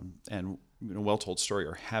Well Told Story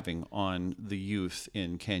are having on the youth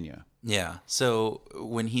in Kenya. Yeah. So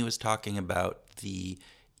when he was talking about the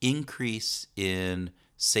increase in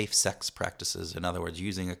safe sex practices, in other words,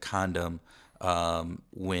 using a condom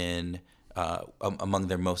when among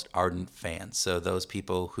their most ardent fans. So those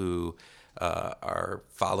people who are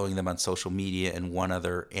following them on social media and one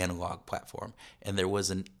other analog platform. And there was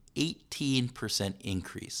an 18%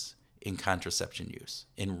 increase in contraception use,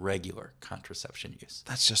 in regular contraception use.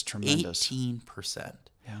 That's just tremendous. 18%.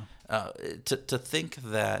 Yeah. To think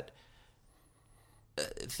that,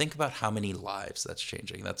 think about how many lives that's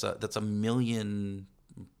changing. That's a million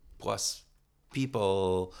plus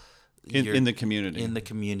people in the community.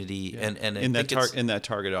 Yeah. And in that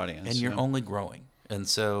target audience. And you're only growing. And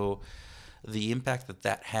so the impact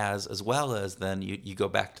that has, as well as then you go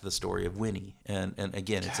back to the story of Winnie. And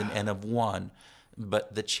again, it's an N of one.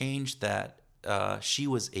 But the change that she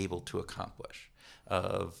was able to accomplish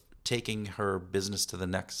of taking her business to the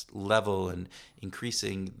next level and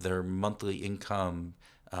increasing their monthly income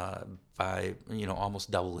by almost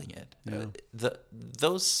doubling it. Yeah.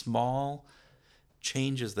 Those small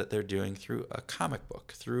changes that they're doing through a comic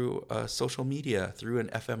book, through social media, through an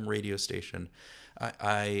FM radio station.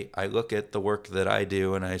 I look at the work that I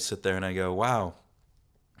do and I sit there and I go, wow,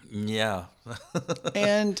 yeah.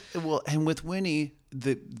 and with Winnie,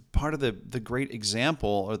 the part of the great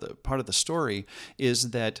example or the part of the story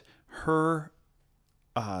is that her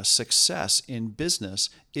success in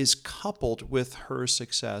business is coupled with her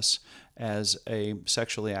success as a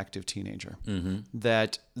sexually active teenager. Mm-hmm.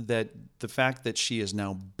 That the fact that she is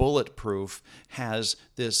now bulletproof has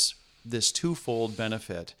this twofold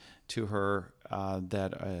benefit to her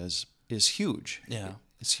that is huge. Yeah,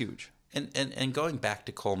 it's huge. And going back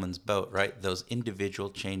to Coleman's boat, right? Those individual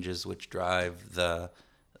changes which drive the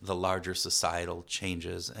larger societal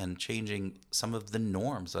changes and changing some of the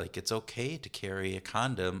norms. Like it's okay to carry a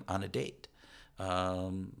condom on a date.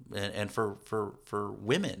 And for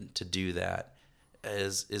women to do that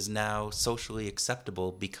is now socially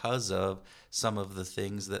acceptable because of some of the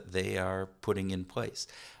things that they are putting in place.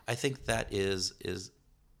 I think that is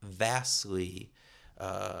vastly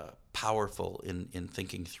powerful in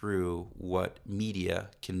thinking through what media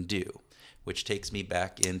can do, which takes me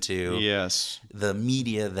back into the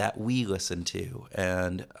media that we listen to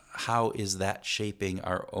and how is that shaping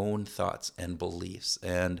our own thoughts and beliefs.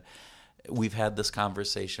 And we've had this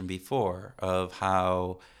conversation before of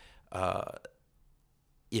how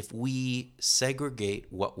if we segregate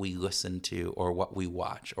what we listen to or what we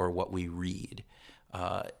watch or what we read,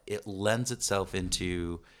 it lends itself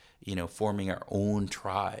into forming our own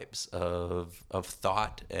tribes of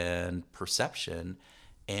thought and perception,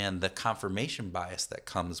 and the confirmation bias that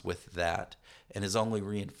comes with that and is only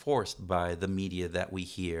reinforced by the media that we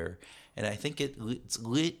hear. And I think it's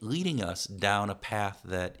leading us down a path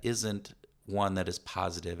that isn't one that is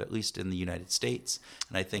positive, at least in the United States.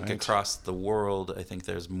 And I think across the world, I think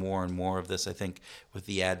there's more and more of this. I think with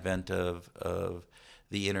the advent of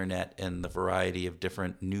the internet and the variety of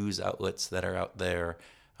different news outlets that are out there,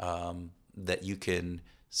 that you can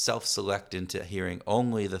self-select into hearing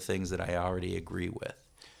only the things that I already agree with.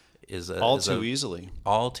 All too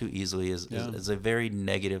easily is a very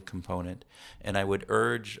negative component. And I would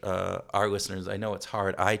urge our listeners, I know it's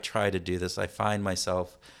hard. I try to do this. I find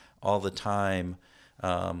myself all the time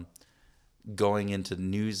going into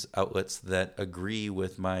news outlets that agree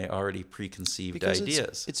with my already preconceived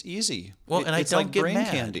ideas. It's easy. Well, and I don't like get brain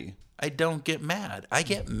mad. Candy. I don't get mad. I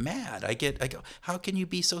get mad. I go, how can you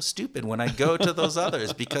be so stupid when I go to those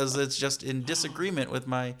others? Because it's just in disagreement with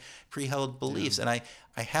my pre-held beliefs. Yeah. And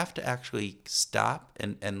I have to actually stop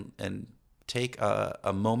and take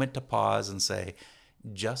a moment to pause and say,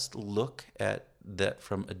 just look at that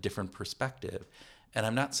from a different perspective. And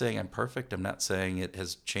I'm not saying I'm perfect. I'm not saying it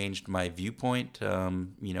has changed my viewpoint,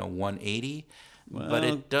 180. But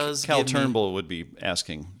it does. Cal give me, Turnbull would be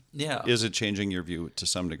asking, yeah, is it changing your view to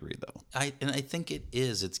some degree, though? I think it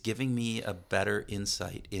is. It's giving me a better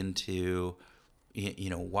insight into,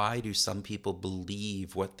 why do some people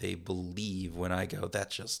believe what they believe when I go,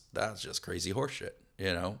 that's just crazy horseshit,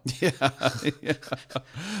 Yeah.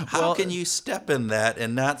 How can you step in that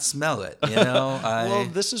and not smell it? Well,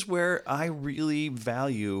 this is where I really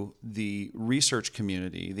value the research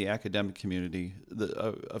community, the academic community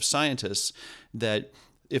of scientists, that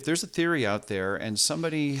if there's a theory out there and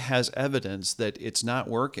somebody has evidence that it's not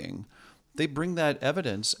working, they bring that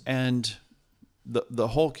evidence, and the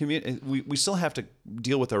whole community, we still have to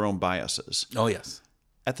deal with our own biases. Oh, yes.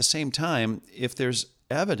 At the same time, if there's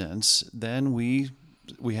evidence, then we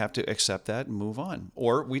have to accept that and move on,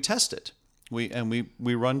 or we test it.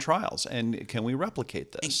 We run trials, and can we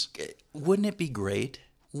replicate this? Wouldn't it be great?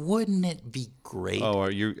 Wouldn't it be great? Oh, are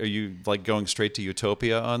you like going straight to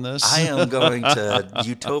Utopia on this? I am going to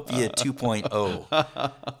Utopia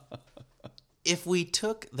 2.0. If we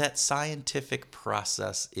took that scientific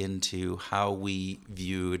process into how we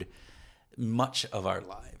viewed much of our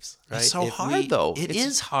lives, right? It's so hard, though. It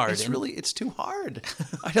is hard. It's too hard.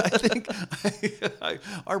 I think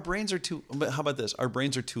our brains are too. How about this? Our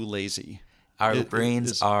brains are too lazy. Our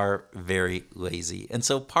brains are very lazy, and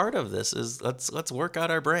so part of this is let's work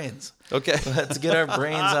out our brains. Okay, let's get our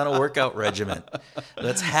brains on a workout regimen.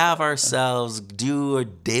 Let's have ourselves do a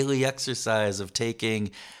daily exercise of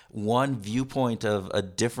taking one viewpoint of a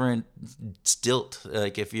different stilt.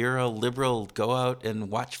 Like if you're a liberal, go out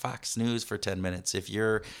and watch Fox News for 10 minutes. If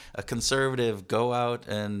you're a conservative, go out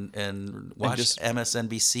and watch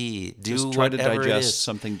MSNBC. Just try to whatever digest it is.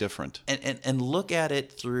 something different. And look at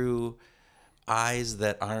it through eyes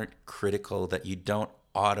that aren't critical, that you don't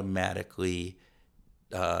automatically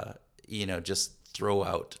just throw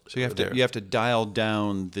out. So you have to dial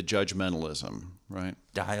down the judgmentalism, right?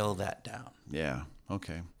 Dial that down. Yeah.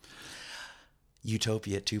 Okay.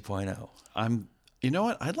 Utopia 2.0. You know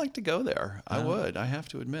what? I'd like to go there. I would. I have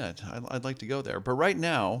to admit, I'd like to go there. But right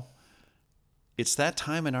now, it's that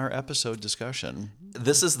time in our episode discussion.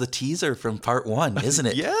 This is the teaser from part 1, isn't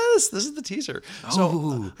it? Yes, this is the teaser. Oh.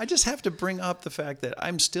 So I just have to bring up the fact that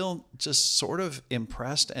I'm still just sort of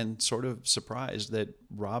impressed and sort of surprised that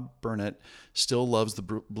Rob Burnett still loves the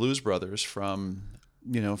Blues Brothers from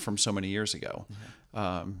so many years ago.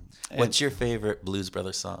 What's your favorite Blues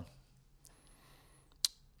Brothers song?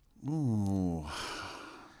 Ooh.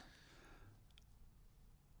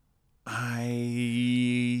 You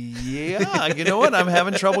know what? I'm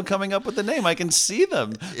having trouble coming up with the name. I can see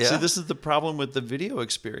them. Yeah. See, this is the problem with the video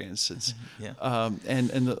experience. It's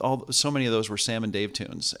so many of those were Sam and Dave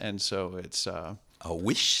tunes, and so it's A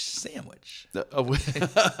Wish Sandwich. I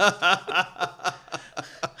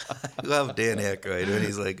love Dan Aykroyd when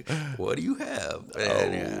he's like, "What do you have?"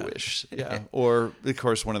 Wish. Yeah. Or of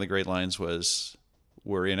course, one of the great lines was,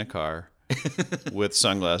 "We're in a car with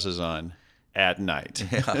sunglasses on at night."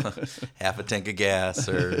 Yeah. Half a tank of gas,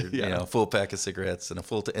 or full pack of cigarettes, and a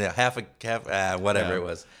full whatever it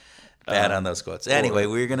was. Bad on those quotes. Anyway,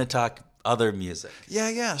 we're going to talk other music.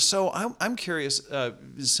 Yeah. So I'm curious,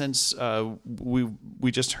 since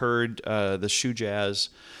we just heard the Shoe Jazz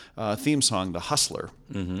theme song, "The Hustler."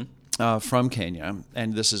 Mm-hmm. From Kenya,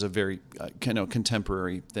 and this is a very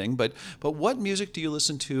contemporary thing. But what music do you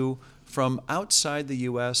listen to from outside the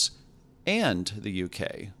U.S. and the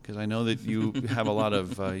UK? Because I know that you have a lot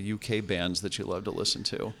of UK bands that you love to listen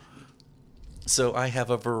to. So I have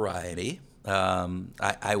a variety.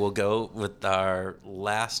 I will go with our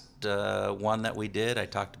last one that we did. I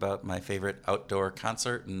talked about my favorite outdoor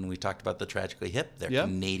concert, and we talked about the Tragically Hip. They're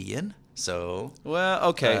Canadian. So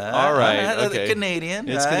okay, all right, okay. Canadian.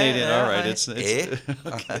 It's Canadian, all right. It's okay.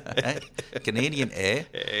 Canadian.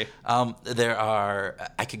 There are.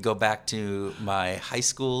 I could go back to my high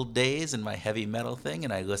school days and my heavy metal thing,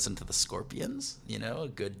 and I listened to the Scorpions. A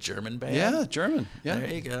good German band. Yeah, German. Yeah,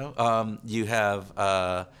 there you go. You have.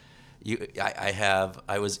 I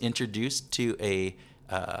was introduced to a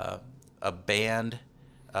band.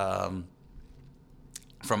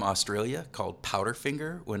 From Australia called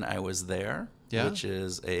Powderfinger when I was there, which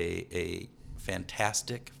is a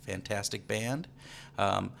fantastic band.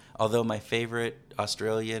 Although my favorite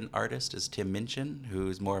Australian artist is Tim Minchin,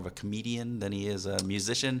 who's more of a comedian than he is a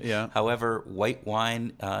musician. Yeah. However, White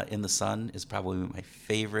Wine in the Sun is probably my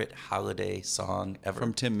favorite holiday song ever.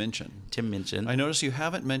 From Tim Minchin. Tim Minchin. I notice you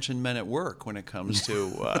haven't mentioned Men at Work when it comes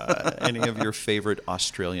to any of your favorite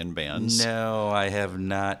Australian bands. No, I have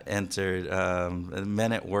not entered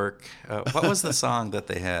Men at Work. What was the song that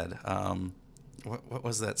they had? What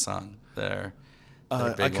was that song there?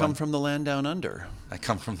 I Come from the Land Down Under. I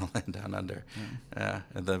Come from the Land Down Under.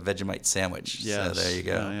 The Vegemite sandwich. Yes. So there you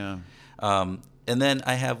go. Yeah. And then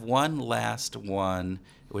I have one last one,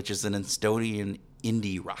 which is an Estonian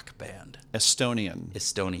indie rock band. Estonian.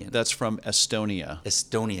 That's from Estonia.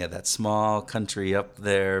 Estonia, that small country up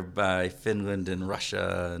there by Finland and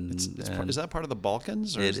Russia. And, is that part of the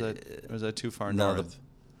Balkans, or is that too far north? No, the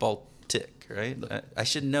Baltic, right? I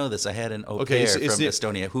should know this. I had an au Okay, pair so from it's the-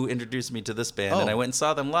 Estonia who introduced me to this band, Oh. and I went and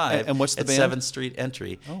saw them live. And what's the at band? 7th Street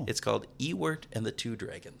Entry. Oh. It's called Ewert and the Two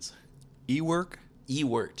Dragons. Ewert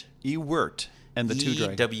and the Two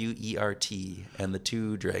Dragons. Ewert and the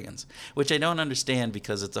Two Dragons, which I don't understand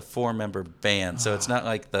because it's a 4-member band, so it's not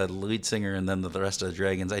like the lead singer and then the rest of the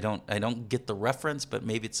Dragons. I don't get the reference, but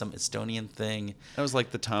maybe it's some Estonian thing. That was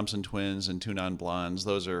like the Thompson Twins and Two Non-Blondes.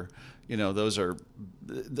 Those are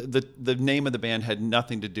the name of the band had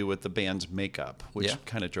nothing to do with the band's makeup, which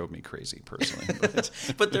kind of drove me crazy personally.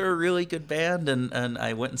 But they're a really good band, and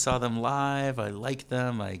I went and saw them live. I liked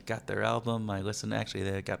them. I got their album. I listened. Actually,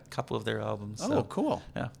 they got a couple of their albums. So, Oh, cool.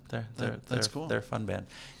 Yeah, That's cool. They're a fun band.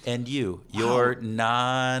 And your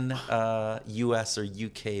non-U.S. or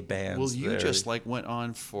U.K. bands. Well, you just went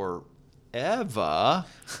on for Eva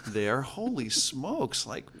there. Holy smokes.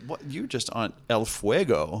 Like, what? You're just on El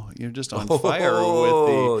Fuego. You're just on fire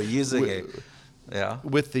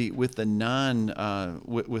with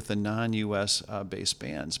the non-US based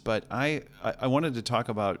bands. But I wanted to talk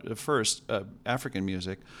about first African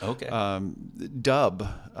music. Okay. Dub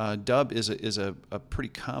is a pretty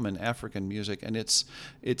common African music, and it's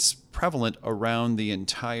prevalent around the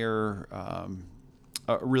entire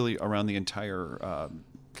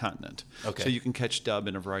continent. Okay. So you can catch dub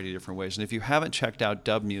in a variety of different ways. And if you haven't checked out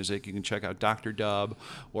dub music, you can check out Dr. Dub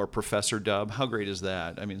or Professor Dub. How great is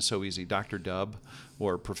that? I mean, it's so easy. Dr. Dub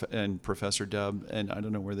or Professor Dub. And I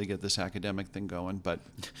don't know where they get this academic thing going, but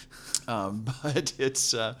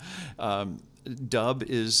it's dub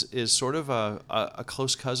is sort of a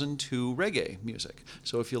close cousin to reggae music.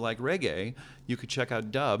 So if you like reggae, you could check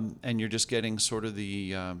out dub, and you're just getting sort of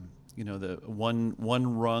the the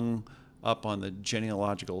one rung up on the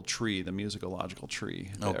genealogical tree, the musicological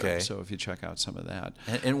tree there. Okay. So if you check out some of that.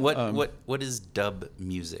 And what is dub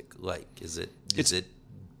music like? Is it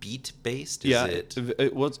beat based?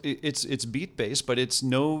 It's beat based, but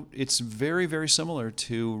it's very, very similar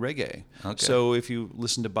to reggae. Okay. So if you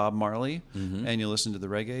listen to Bob Marley and you listen to the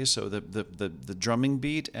reggae, so the drumming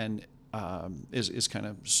beat and is kind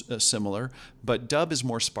of similar, but dub is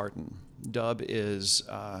more Spartan. Dub is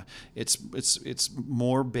it's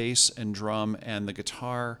more bass and drum, and the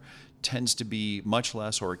guitar tends to be much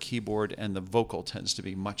less, or a keyboard, and the vocal tends to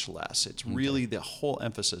be much less. It's really the whole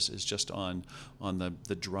emphasis is just on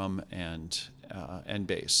the drum and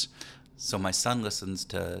bass. So my son listens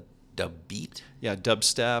to dub beat. Yeah,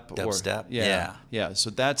 dubstep. Dubstep. Yeah.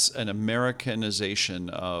 So that's an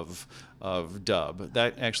Americanization of dub.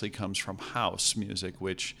 That actually comes from house music,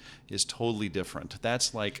 which is totally different.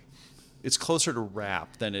 That's like, it's closer to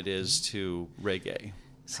rap than it is to reggae.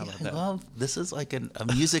 How about that? Well, this is like a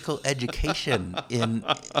musical education in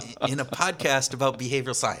a podcast about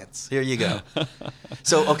behavioral science. Here you go.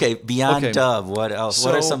 So, beyond dub, what else?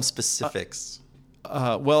 What are some specifics?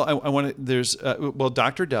 Well, I want to. There's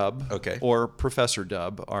Dr. Dub, Okay, or Professor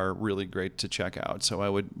Dub are really great to check out. So I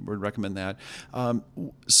would recommend that.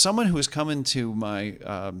 Someone who has come into my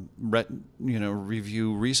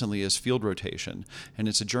review recently is Field Rotation, and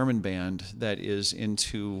it's a German band that is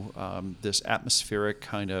into this atmospheric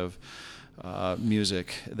kind of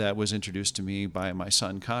music that was introduced to me by my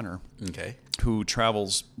son Connor, who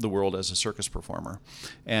travels the world as a circus performer.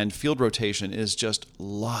 And Field Rotation is just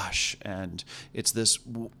lush, and it's this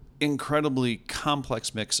incredibly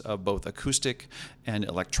complex mix of both acoustic and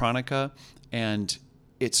electronica, and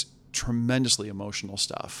it's tremendously emotional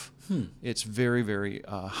stuff. It's very, very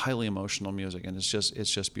highly emotional music, and it's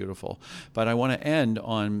just beautiful. But I want to end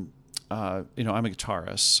on I'm a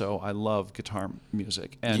guitarist, so I love guitar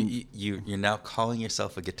music. And you're now calling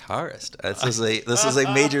yourself a guitarist. This is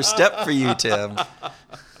a major step for you, Tim.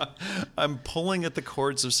 I'm pulling at the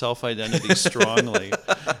cords of self-identity strongly.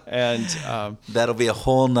 And that'll be a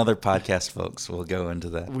whole nother podcast, folks. We'll go into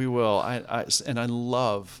that. We will. I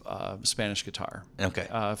love Spanish guitar. Okay.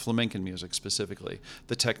 Flamencan music specifically.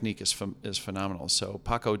 The technique is phenomenal. So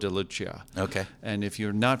Paco de Lucia. Okay. And if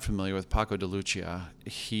you're not familiar with Paco de Lucia,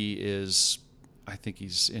 I think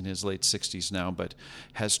he's in his late 60s now, but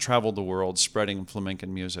has traveled the world spreading flamencan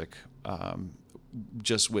music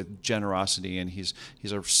just with generosity. And he's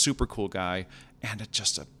a super cool guy and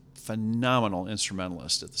just a phenomenal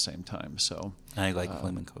instrumentalist at the same time. So I like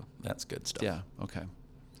flamenco. That's good stuff. Yeah. Okay.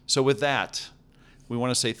 So with that, we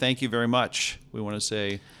want to say thank you very much. We want to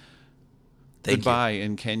say goodbye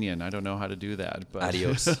in Kenyan. I don't know how to do that, but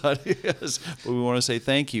adios. Adios. But we want to say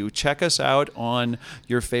thank you. Check us out on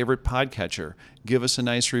your favorite podcatcher. Give us a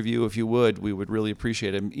nice review if you would. We would really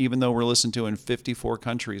appreciate it. Even though we're listened to in 54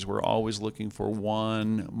 countries, we're always looking for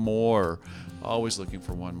one more. Always looking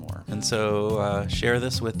for one more. And so share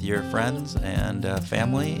this with your friends and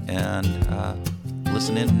family, and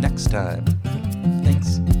listen in next time.